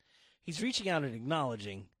he's reaching out and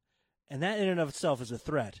acknowledging, and that in and of itself is a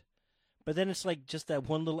threat. But then it's like just that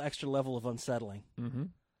one little extra level of unsettling. Mm-hmm.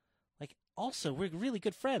 Like, also, we're really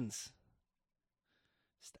good friends.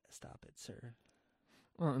 Stop it, sir.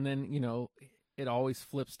 Well, and then, it always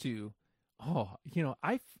flips to,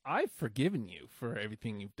 I've forgiven you for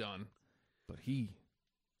everything you've done. But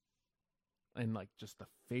and like just the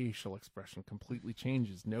facial expression completely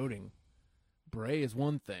changes, noting Bray is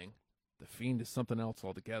one thing, the Fiend is something else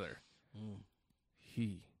altogether.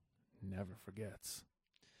 He never forgets.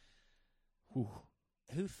 Whew.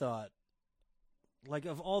 Who thought, like,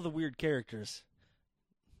 of all the weird characters,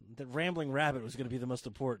 that Rambling Rabbit was going to be the most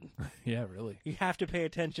important? Yeah, really. You have to pay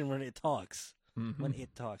attention when it talks. Mm-hmm. When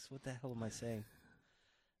it talks. What the hell am I saying?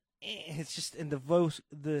 It's just, and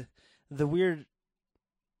the weird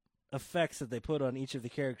effects that they put on each of the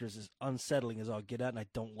characters is unsettling as all get out, and I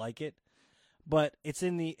don't like it. But it's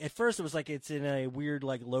at first it was like it's in a weird,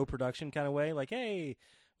 like, low production kind of way. Like, hey,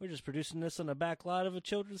 we're just producing this on the back lot of a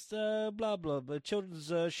children's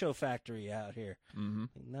children's show factory out here. Mm-hmm.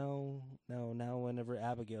 No. Now whenever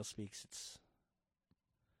Abigail speaks, it's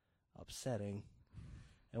upsetting.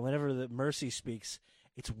 And whenever the Mercy speaks,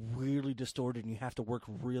 it's weirdly distorted, and you have to work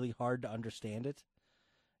really hard to understand it.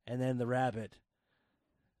 And then the rabbit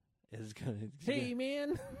is Hey,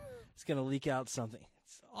 man. It's going to leak out something.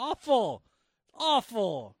 It's awful.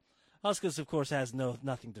 Awful. Huskus, of course, has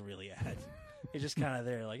nothing to really add. He's just kind of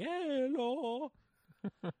there like, hello.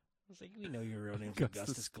 I was like, we know your real name's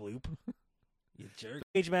Augustus Gloop. You jerk.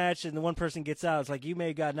 Cage match, and the one person gets out. It's like, you may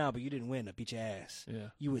have gotten out, but you didn't win. I beat your ass.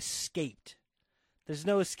 Yeah. You escaped. There's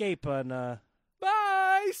no escape on...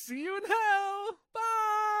 Bye! See you in hell!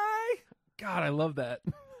 Bye! God, I love that.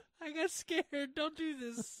 I got scared. Don't do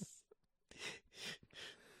this.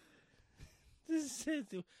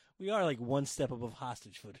 We are like one step above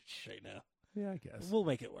hostage footage right now. Yeah, I guess. We'll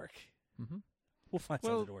make it work. Mm-hmm. We'll find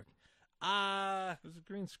something to work. There's a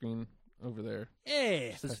green screen over there.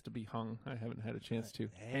 Hey, It has to be hung. I haven't had a chance to.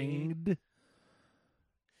 Hey. Hanged. It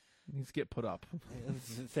needs to get put up.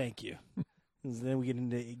 Thank you. Then we get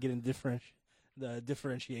into the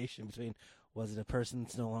differentiation between, was it a person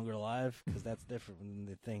that's no longer alive? Because that's different than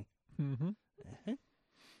the thing. Mm-hmm. Uh-huh.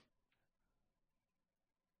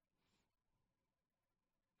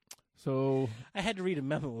 So I had to read a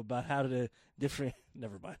memo about how to different.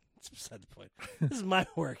 Never mind. It's beside the point. This is my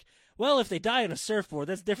work. Well, if they die on a surfboard,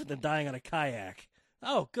 that's different than dying on a kayak.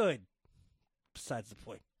 Oh, good. Besides the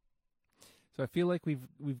point. I feel like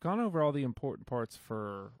we've gone over all the important parts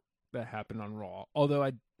that happened on Raw. Although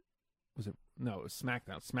it was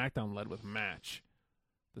SmackDown. SmackDown led with a match,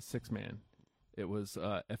 the 6-man. It was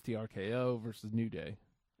FTRKO versus New Day,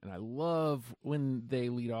 and I love when they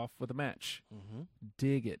lead off with a match. Mm-hmm.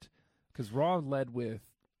 Dig it, because Raw led with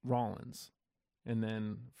Rollins, and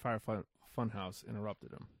then Firefly Funhouse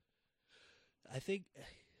interrupted him. I think.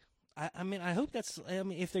 I mean, I hope that's. I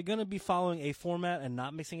mean, if they're going to be following a format and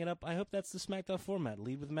not mixing it up, I hope that's the SmackDown format.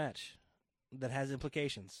 Lead with a match that has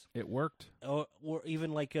implications. It worked. Or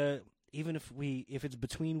even like even if it's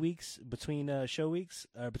between weeks, between show weeks,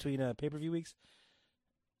 between pay-per-view weeks,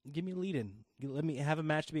 Give me a lead-in. Let me have a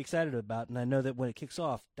match to be excited about, and I know that when it kicks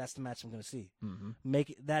off, that's the match I'm going to see.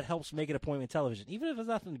 That helps make it appointment television, even if it's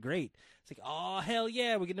nothing great. It's like, oh hell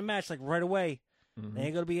yeah, we're getting a match like right away. There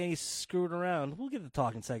ain't going to be any screwing around. We'll get the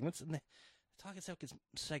talking segments, and the talking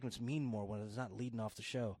segments mean more when it's not leading off the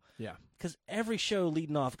show. Yeah. Because every show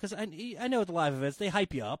leading off, because I know at the live events, they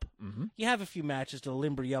hype you up. You have a few matches to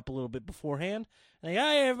limber you up a little bit beforehand. And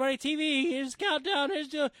hey, everybody, TV, here's the countdown.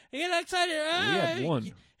 Get excited. We had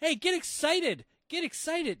one. Hey, get excited. Get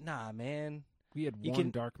excited. Nah, man. We had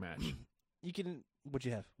one dark match. What'd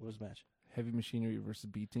you have? What was the match? Heavy Machinery versus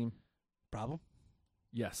B Team. Problem?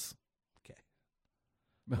 Yes. Okay.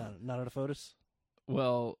 Not out of photos?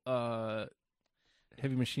 Well,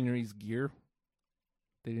 Heavy Machinery's gear,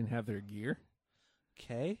 they didn't have their gear.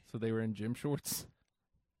 Okay. So they were in gym shorts.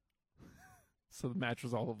 So the match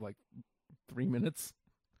was all of like 3 minutes.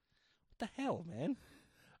 What the hell, man?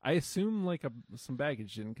 I assume like some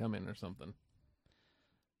baggage didn't come in or something.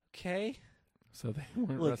 Okay. So they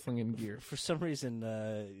weren't wrestling in gear. For some reason,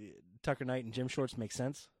 Tucker Knight in gym shorts makes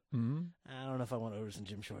sense. Mm-hmm. I don't know if I want Otis in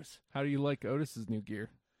gym shorts. How do you like Otis's new gear?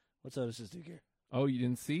 What's Otis's new gear? Oh, you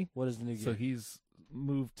didn't see? What is the new gear? So he's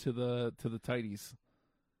moved to the tighties.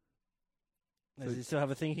 Does he still have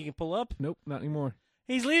a thing he can pull up? Nope, not anymore.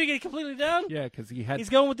 He's leaving it completely down? Yeah, because he's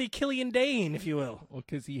going with the Killian Dane, if you will. Well,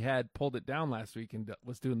 because he had pulled it down last week and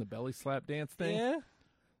was doing the belly slap dance thing. Yeah?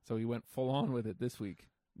 So he went full on with it this week.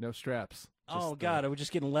 No straps. Oh, God, are we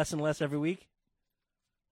just getting less and less every week?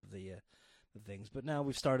 The things. But now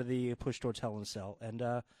we've started the push towards Hell in a Cell. And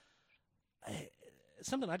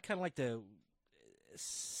something I'd kind of like to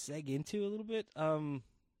seg into a little bit.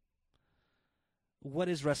 What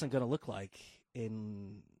is wrestling going to look like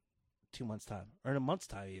in 2 months' time? Or in a month's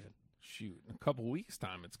time, even? Shoot, in a couple weeks'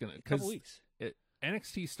 time it's going to. A couple weeks.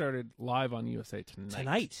 NXT started live on USA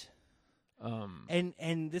tonight.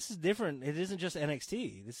 And this is different. It isn't just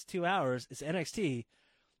NXT. This is 2 hours. It's NXT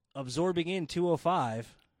absorbing in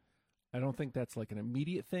 205. I don't think that's like an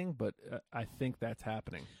immediate thing, but I think that's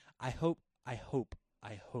happening. I hope that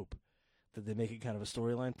they make it kind of a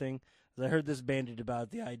storyline thing. I heard this bandied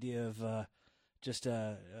about the idea of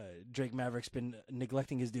Drake Maverick's been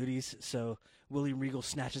neglecting his duties, so William Regal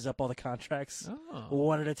snatches up all the contracts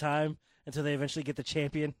one at a time until they eventually get the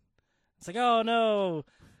champion. It's like, oh no.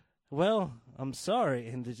 Well, I'm sorry.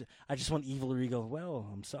 And I just want evil Regal. Well,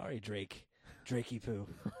 I'm sorry, Drakey Poo.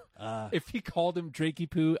 If he called him Drakey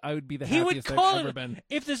Poo, I would be the happiest I've ever been.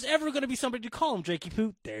 If there's ever going to be somebody to call him Drakey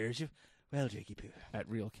Poo, there's you. Well, Drakey Poo. At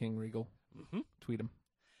Real King Regal. Tweet him.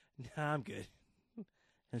 Nah, I'm good.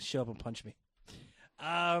 He'll show up and punch me.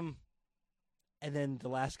 And then the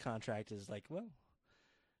last contract is like, well,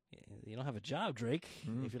 you don't have a job, Drake.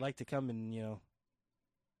 If you'd like to come and,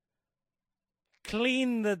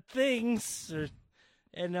 clean the things.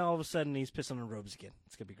 And then all of a sudden he's pissing on robes again.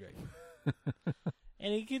 It's going to be great.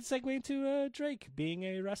 And he can segue into Drake being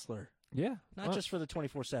a wrestler. Yeah. Not just for the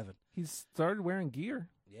 24/7. He's started wearing gear.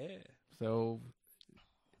 Yeah. So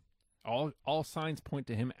all signs point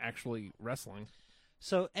to him actually wrestling.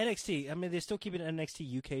 So NXT, I mean, they're still keeping an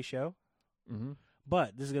NXT UK show. Mm-hmm.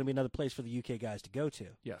 But this is going to be another place for the UK guys to go to.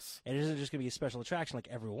 Yes. And it isn't just going to be a special attraction like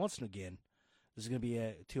every once and again. This is going to be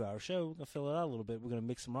a 2-hour show. We're going to fill it out a little bit. We're going to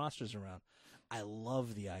mix some rosters around. I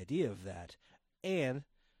love the idea of that. And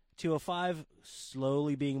 205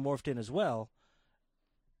 slowly being morphed in as well.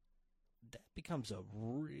 That becomes a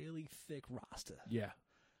really thick roster. Yeah.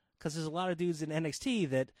 Because there's a lot of dudes in NXT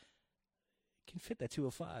that can fit that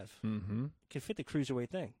 205. Mm-hmm. Can fit the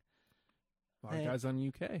cruiserweight thing. A lot of guys on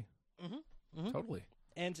UK. Mm-hmm. Totally.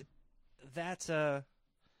 And that's I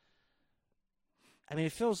mean,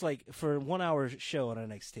 it feels like for a 1 hour show on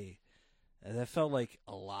NXT, that felt like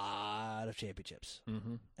a lot of championships.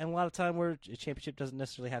 Mm-hmm. And a lot of time where a championship doesn't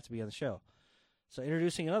necessarily have to be on the show. So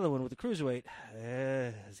introducing another one with the cruiserweight,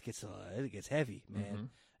 it gets heavy, man. Mm-hmm.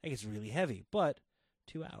 It gets really heavy. But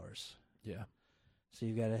 2 hours. Yeah. So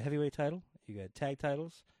you've got a heavyweight title, you got tag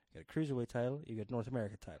titles, you got a cruiserweight title, you got North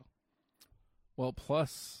America title. Well,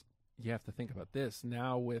 plus you have to think about this.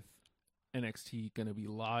 Now with NXT going to be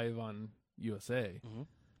live on USA,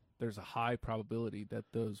 there's a high probability that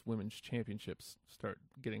those women's championships start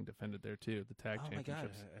getting defended there too, the tag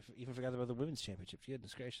championships. Oh my God, I even forgot about the women's championship.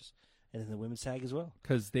 Goodness gracious. And then the women's tag as well.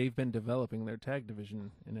 Because they've been developing their tag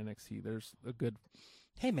division in NXT. There's a good...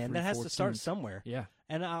 Hey, man, that has to start somewhere. Yeah.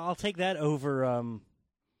 And I'll take that over,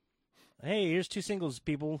 hey, here's 2 singles,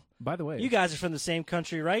 people. By the way... You guys are from the same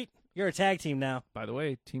country, right? You're a tag team now. By the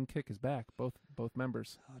way, Team Kick is back. Both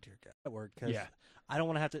members. Oh, dear God. That word, because I don't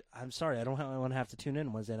want to have to... I'm sorry, I don't want to have to tune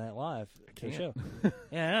in Wednesday Night Live to the show.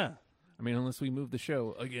 Yeah. I mean, unless we move the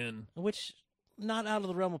show again. Which, not out of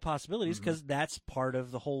the realm of possibilities Mhm. because that's part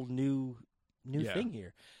of the whole new Yeah. thing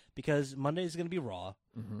here. Because Monday is going to be Raw,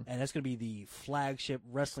 Mm-hmm. and that's going to be the flagship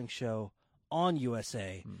wrestling show on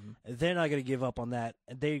USA. Mm-hmm. They're not going to give up on that,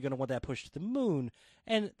 and they're going to want that pushed to the moon.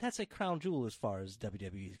 And that's a crown jewel as far as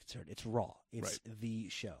WWE is concerned. It's Raw. It's the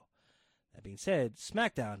show. That being said,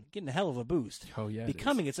 SmackDown getting a hell of a boost, Oh yeah,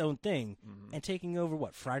 becoming its own thing, Mhm. and taking over,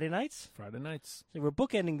 Friday nights? Friday nights. So we're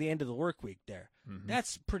bookending the end of the work week there. Mhm.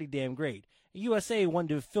 That's pretty damn great. USA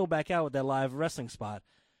wanted to fill back out with that live wrestling spot,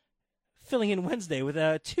 filling in Wednesday with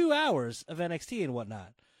 2 hours of NXT and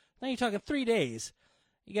whatnot. Now you're talking 3 days.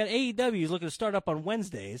 You got AEW looking to start up on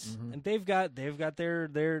Wednesdays, Mhm. and they've got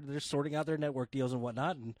they're sorting out their network deals and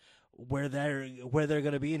whatnot, and where they're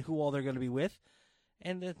going to be and who all they're going to be with,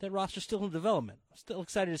 and the roster's still in development. Still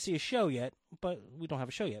excited to see a show yet, but we don't have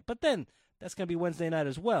a show yet. But then that's going to be Wednesday night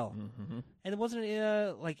as well. Mm-hmm. And it wasn't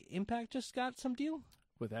like Impact just got some deal.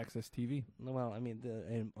 With Access TV. Well, I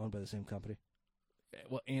mean, owned by the same company.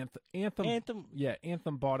 Well, Anthem. Anthem. Yeah,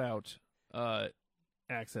 Anthem bought out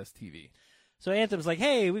Access TV. So Anthem's like,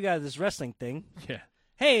 hey, we got this wrestling thing. Yeah.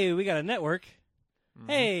 Hey, we got a network. Mhm.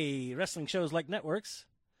 Hey, wrestling shows like networks.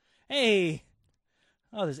 Hey,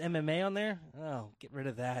 oh, there's MMA on there. Oh, get rid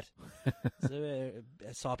of that. So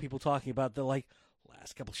I saw people talking about the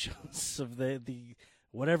last couple shows of the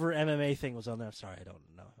whatever MMA thing was on there. Sorry, I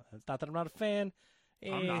don't know. It's not that I'm not a fan.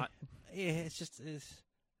 I'm not. It's just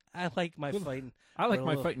I like my fighting. I like Well,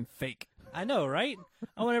 my look. fighting fake. I know, right?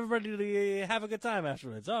 I want everybody to have a good time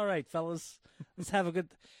afterwards. All right, fellas, let's have a good.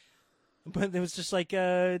 But it was just like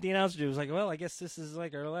the announcer dude was like, "Well, I guess this is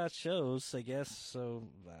like our last shows, I guess. So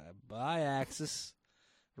bye, Axis.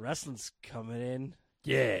 Wrestling's coming in.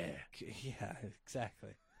 Yeah. Yeah,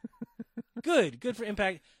 exactly. Good for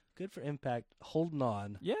Impact. Good for Impact. Holding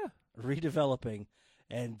on, Yeah. redeveloping,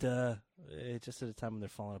 and just at a time when they're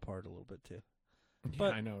falling apart a little bit too. Yeah,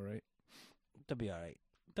 But- I know, right? They'll be all right.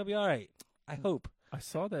 They'll be all right. I hope. I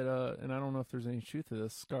saw that, and I don't know if there's any truth to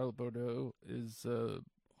this. Scarlett Bordeaux is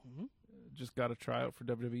Mhm. just got a tryout for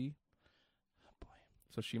WWE, Oh boy,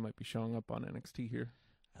 so she might be showing up on NXT here.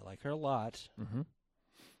 I like her a lot, Mm-hmm.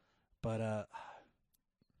 but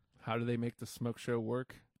How do they make the smoke show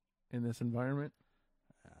work in this environment?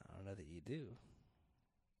 I don't know that you do.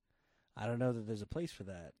 I don't know that there's a place for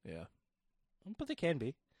that, Yeah. but there can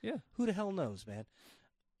be. Yeah. Who the hell knows, man?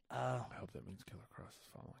 I hope that means Killer Cross is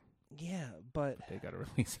following. Yeah, but They got to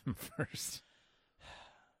release him first.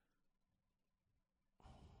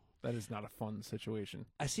 That is not a fun situation.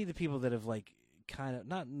 I see the people that have kind of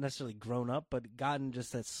not necessarily grown up, but gotten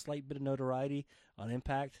just that slight bit of notoriety on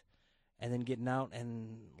Impact, and then getting out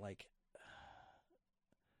and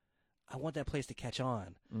I want that place to catch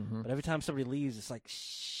on. Mm-hmm. But every time somebody leaves, it's like,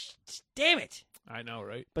 shh, damn it. I know,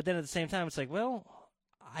 right? But then at the same time, it's like, well,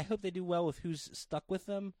 I hope they do well with who's stuck with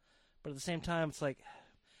them. But at the same time, it's like,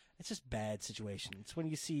 it's just bad situation. It's when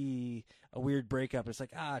you see a weird breakup. It's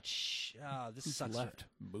like, this Who's sucks. left?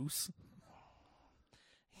 Moose?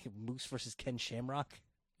 Moose versus Ken Shamrock.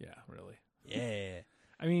 Yeah, really. Yeah,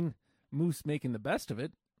 I mean, Moose making the best of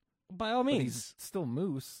it, by all but means. he's still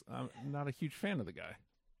Moose. I'm not a huge fan of the guy.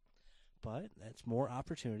 But that's more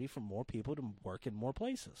opportunity for more people to work in more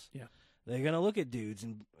places. Yeah. They're gonna look at dudes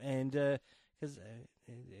and because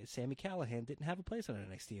Sammy Callahan didn't have a place on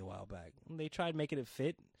NXT a while back. They tried making it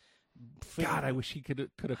fit. God, I wish he could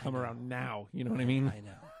have come I know. around now. You know what I mean? I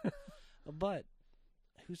know. But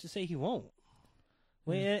who's to say he won't?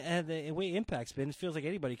 And the way Impact's been, it feels like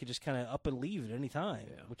anybody could just kind of up and leave at any time,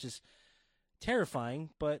 Yeah. which is terrifying.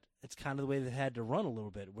 But it's kind of the way they had to run a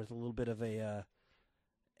little bit, with a little bit of a,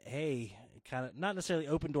 hey, kind of not necessarily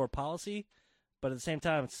open door policy, but at the same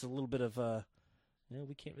time, it's a little bit of,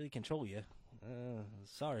 we can't really control you.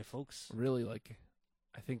 Sorry, folks. Really,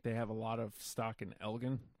 I think they have a lot of stock in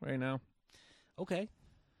Elgin right now. Okay.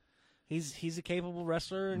 He's a capable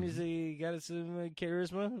wrestler, and he got some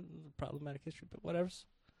charisma, problematic history, but whatever's.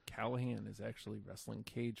 Callahan is actually wrestling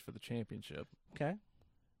Cage for the championship, Okay.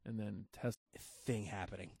 and then Test. Thing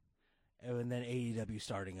happening. And then AEW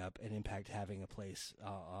starting up and Impact having a place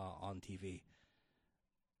on TV.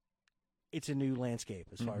 It's a new landscape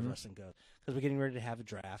as far as Mhm. wrestling goes. Because we're getting ready to have a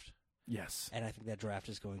draft, Yes. and I think that draft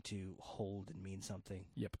is going to hold and mean something.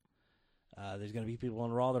 Yep. There's going to be people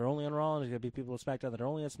on Raw that are only on Raw, and there's going to be people on SmackDown that are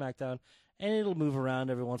only on SmackDown, and it'll move around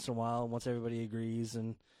every once in a while, once everybody agrees,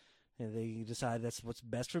 and they decide that's what's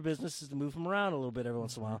best for business is to move them around a little bit every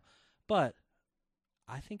once in a while. But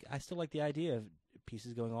I think I still like the idea of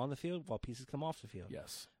pieces going on the field while pieces come off the field.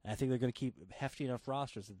 Yes. And I think they're going to keep hefty enough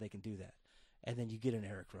rosters that they can do that. And then you get an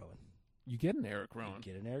Eric Rowan. You get an Eric Rowan. You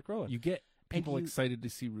get an Eric Rowan. You get And people you- excited to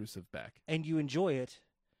see Rusev back. And you enjoy it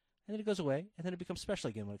and then it goes away, and then it becomes special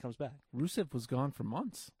again when it comes back. Rusev was gone for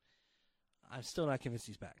months. I'm still not convinced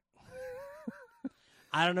he's back.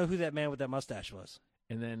 I don't know who that man with that mustache was.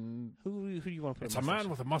 And then Who do you want to put? it's a man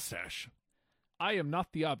with a mustache. I am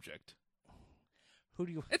not the object. Who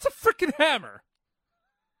do you? It's a freaking hammer.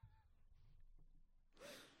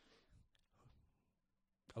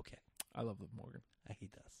 Okay, I love Liv Morgan. he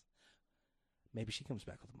does. Maybe she comes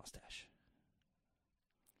back with a mustache.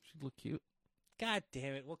 She'd look cute. God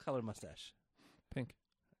damn it! What color mustache? Pink.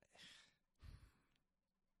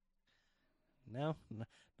 No,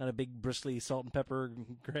 not a big bristly salt and pepper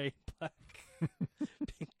gray black,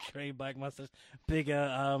 big gray black mustache. Big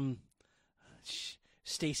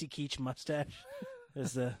Stacy Keach mustache.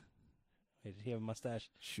 Wait, did he have a mustache?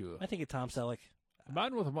 Sure. I think it's Tom Selleck. A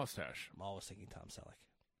man with a mustache. I'm always thinking Tom Selleck.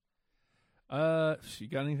 You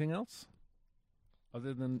got anything else?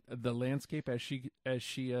 Other than the landscape as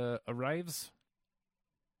she arrives?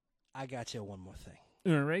 I got you one more thing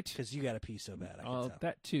All right. because you got to pee so bad. I can tell.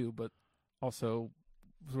 That too, but also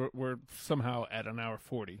we're somehow at an hour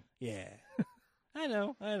 40. Yeah, I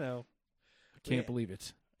know. Can't believe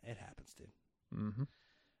it. It happens, dude. Mm-hmm.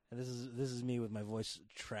 And this is me with my voice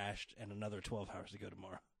trashed and another 12 hours to go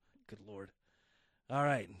tomorrow. Good Lord. All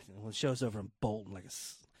right. When the show's over, I'm bolting like a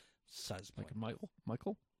size point. Like a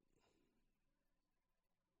Michael?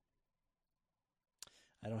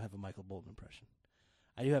 I don't have a Michael Bolton impression.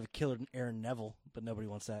 I do have a killer Aaron Neville, but nobody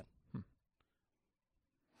wants that. I'm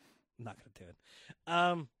not going to do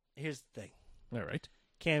it. Here's the thing. All right.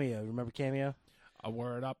 Cameo. Remember Cameo? A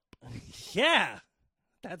word up. Yeah.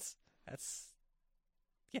 That's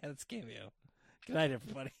Cameo. Good night,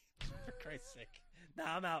 everybody. For Christ's sake.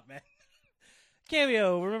 Nah, I'm out, man.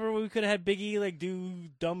 Cameo. Remember when we could have had Big E do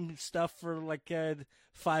dumb stuff for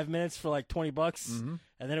 5 minutes for $20, Mm-hmm.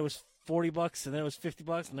 and then it was $40, and then it was $50,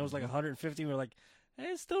 and then it was $150. And we were like,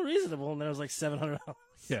 it's still reasonable, and then it was $700.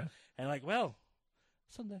 Yeah. And well,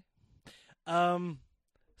 someday.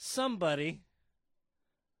 Somebody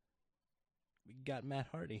got Matt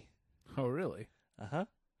Hardy. Oh, really? Uh-huh.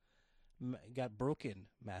 Got broken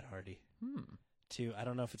Matt Hardy. To, I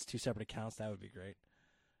don't know if it's two separate accounts. That would be great.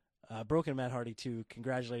 Broken Matt Hardy to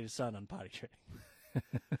congratulate his son on potty training.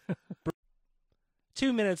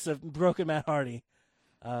 2 minutes of broken Matt Hardy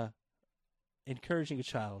encouraging a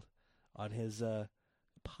child on his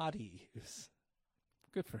potty use.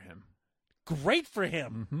 Good for him. Great for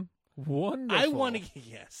him. Mm-hmm. Wonderful. I want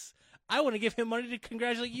to give him money to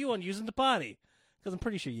congratulate you on using the potty. Because I'm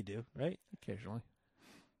pretty sure you do, right? Occasionally.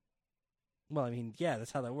 Well, I mean, yeah,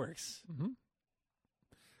 that's how that works. Mm-hmm.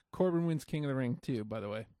 Corbin wins King of the Ring, too, by the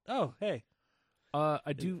way. Oh, hey.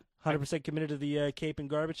 I do 100% committed to the cape and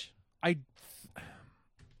garbage? I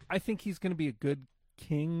think he's going to be a good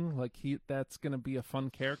king. That's going to be a fun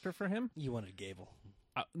character for him. You wanted Gable.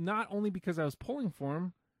 Not only because I was pulling for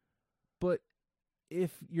him, but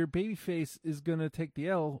if your babyface is going to take the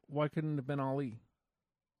L, why couldn't it have been Ali?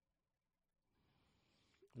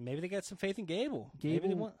 Maybe they got some faith in Gable. Maybe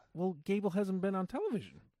they want. Well, Gable hasn't been on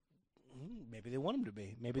television. Maybe they want him to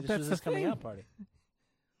be. Maybe But this was that's his the coming thing. out party.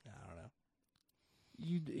 I don't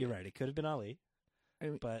know. You're right. It could have been Ali.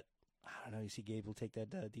 But I don't know. You see Gable take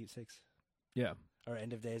that Deep Six? Yeah. Or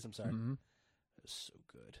End of Days, I'm sorry. Mm-hmm. It was so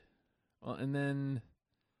good. Well, and then,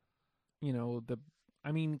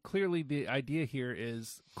 clearly the idea here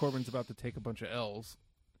is Corbin's about to take a bunch of L's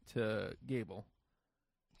to Gable.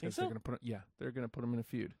 Think so? They're going to put him in a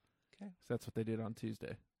feud. Okay. So that's what they did on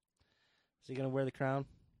Tuesday. Is he going to wear the crown?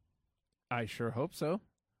 I sure hope so.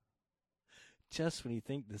 Just when you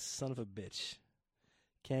think this son of a bitch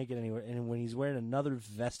can't get anywhere, and when he's wearing another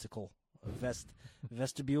vestibule,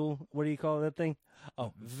 what do you call that thing?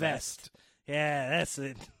 Oh, vest. Yeah, that's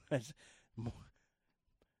it.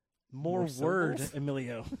 More word, syllables?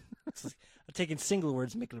 Emilio. I'm taking single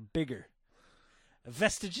words, making it bigger.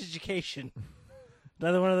 Vestige education.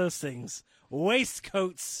 Another one of those things.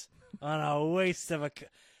 Waistcoats on a waist of a.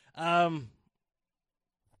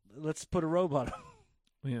 Let's put a robe on him.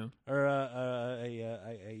 Yeah. Or a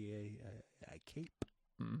cape.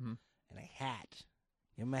 Mm-hmm. And a hat.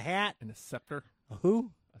 Give him a hat. And a scepter. A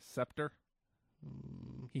who? A scepter.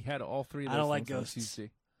 He had all three of those I don't like things on ghosts.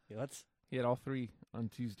 Tuesday. Yeah, what's He had all three on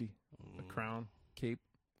Tuesday. A crown, cape,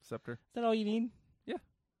 scepter. Is that all you need? Yeah.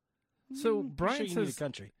 So I'm Brian sure you need a says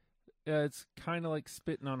country. it's kind of like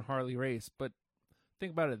spitting on Harley Race, but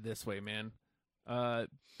think about it this way, man.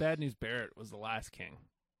 Bad News Barrett was the last king.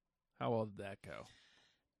 How well did that go?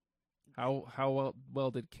 How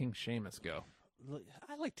well did King Sheamus go? Look,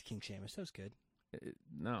 I liked King Sheamus. That was good.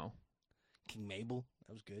 No. King Mabel.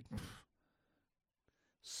 That was good.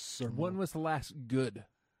 Sir When was the last good?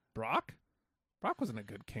 Brock? Brock wasn't a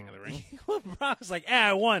good King of the Ring. Brock was like,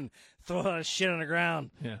 I won. Throw a lot of shit on the ground.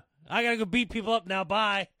 Yeah. I gotta go beat people up now.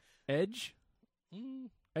 Bye. Edge?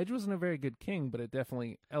 Edge wasn't a very good king, but it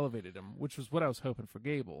definitely elevated him, which was what I was hoping for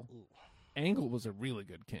Gable. Angle was a really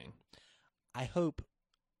good king. I hope.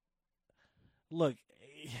 Look,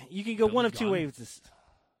 you can go Billy one of two Gunn. ways with this.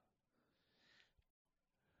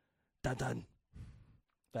 Dun dun.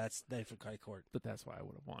 That's for Kai Court. But that's why I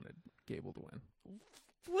would have wanted Gable to win.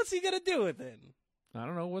 What's he gonna do with it? I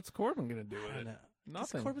don't know. What's Corbin going to do with I it? don't know. 'Cause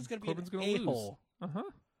Nothing. Corbin's gonna be Corbin's an gonna lose. a-hole. Uh-huh.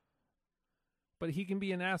 But he can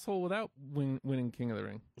be an asshole without winning King of the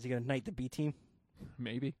Ring. Is he gonna knight the B team?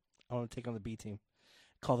 Maybe. I want to take on the B team.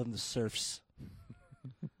 Call them the Surfs.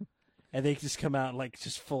 And they just come out like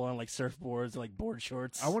just full on like surfboards, like board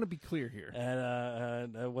shorts. I want to be clear here.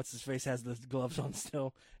 And what's his face has the gloves on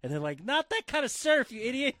still, and they're like, "Not that kind of surf, you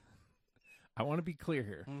idiot." I want to be clear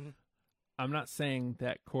here. Mhm. I'm not saying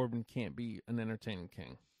that Corbin can't be an entertaining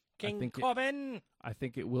king. King Corbin. I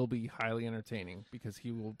think it will be highly entertaining because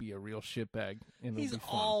he will be a real shitbag and He's it'll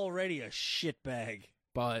be fun. already a shitbag.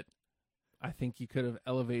 But I think you could have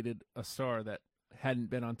elevated a star that hadn't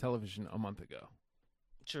been on television a month ago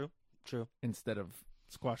True. instead of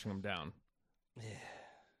squashing him down. Yeah.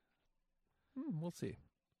 We'll see.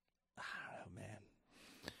 I don't know, man.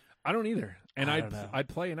 I don't either. And I don't know. I'd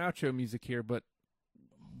play an outro music here, but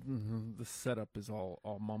the setup is all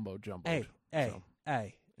mumbo jumbo. Hey.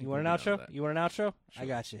 You want an can get out of outro? that. You want an outro? I Sure.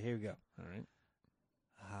 got you. Here we go. All right.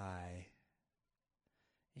 Hi.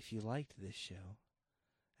 If you liked this show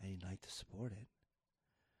and you'd like to support it,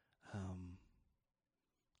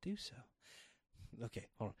 do so. Okay,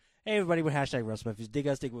 hold on. Hey, everybody, we're hashtag Russell. If you dig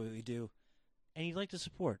us, dig what we do, and you'd like to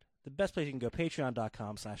support, the best place you can go,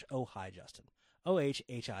 patreon.com/ohhijustin.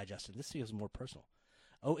 OHHI Justin. This feels more personal.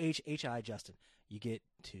 OHHI Justin. You get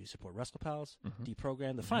to support Wrestle Pals,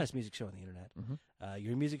 Deprogram, the finest music show on the internet.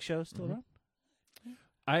 Your music show still around?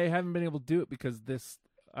 I haven't been able to do it because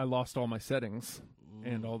I lost all my settings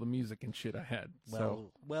and all the music and shit I had.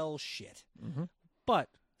 Well, shit. But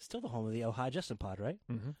still the home of the Oh Hi Justin pod, right?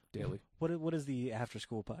 Daily. What is the after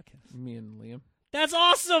school podcast? Me and Liam. That's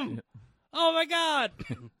awesome! Yeah. Oh my god!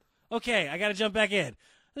 Okay, I gotta jump back in.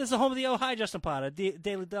 This is the home of the Oh Hi Justin pod, a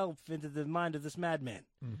daily delve into the mind of this madman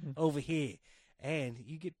over here. And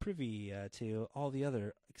you get privy to all the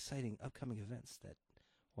other exciting upcoming events that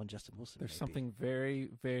one Justin Wilson There's may something be. very,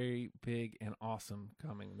 very big and awesome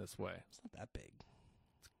coming this way. It's not that big.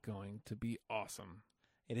 It's going to be awesome.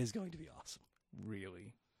 It is going to be awesome.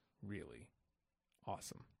 Really, really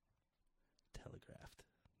awesome. Telegraphed.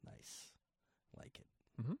 Nice. Like it.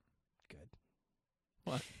 Good.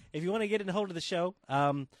 What? If you want to get in hold of the show,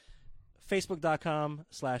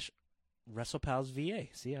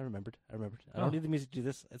 Facebook.com/WrestlePalsVA. See, I remembered. I don't need the music to do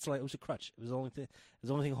this. It was a crutch. It was the only thing. It was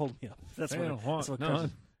the only thing holding me up. That's They what. don't want That's what none.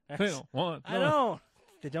 crutches. They don't want I none. don't.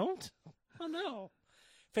 They don't. Oh no.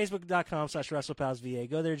 Facebook.com/WrestlePalsVA.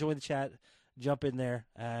 Go there, join the chat, jump in there,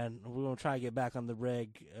 and we're gonna try to get back on the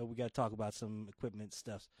reg. We got to talk about some equipment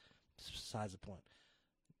stuff. Besides the point.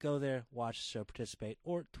 Go there, watch the show, participate,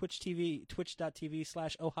 or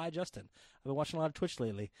twitch.tv/Oh Hi Justin. I've been watching a lot of Twitch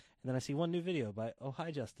lately, and then I see one new video by Oh Hi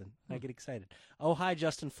Justin. I get excited. Oh Hi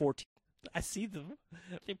Justin 14. I see them.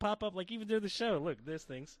 They pop up like even during the show. Look, there's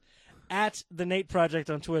things. At the Nate Project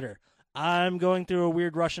on Twitter. I'm going through a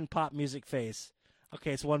weird Russian pop music phase.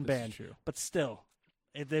 Okay, it's one This is band, true. but still,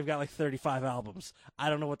 they've got like 35 albums. I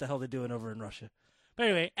don't know what the hell they're doing over in Russia. But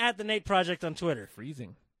anyway, at the Nate Project on Twitter.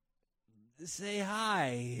 Freezing. Say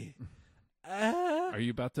hi. Are you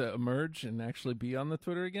about to emerge and actually be on the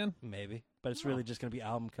Twitter again? Maybe. But it's really just going to be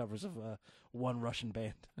album covers of one Russian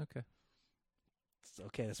band. Okay. It's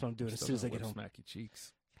okay, that's what I'm doing Still as soon as I gonna get home. Smack your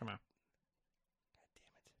cheeks. Come on.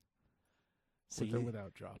 So With or you,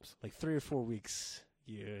 without drops. like 3 or 4 weeks,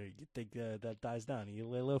 you think that dies down. You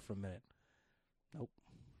lay low for a minute. Nope.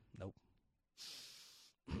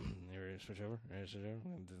 You ready to switch over? We're going to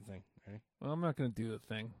do the thing. Ready? Well, I'm not going to do the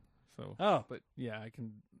thing. So, Oh, but yeah, I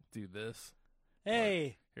can do this.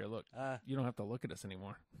 hey. Here, look. You don't have to look at us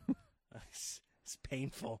anymore. It's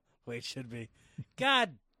painful the way it should be.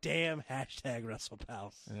 God damn hashtag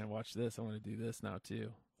WrestlePals. And then watch this. I want to do this now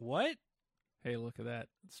too. What? Hey, look at that.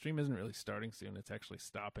 The stream isn't really starting soon. It's actually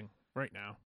stopping right now.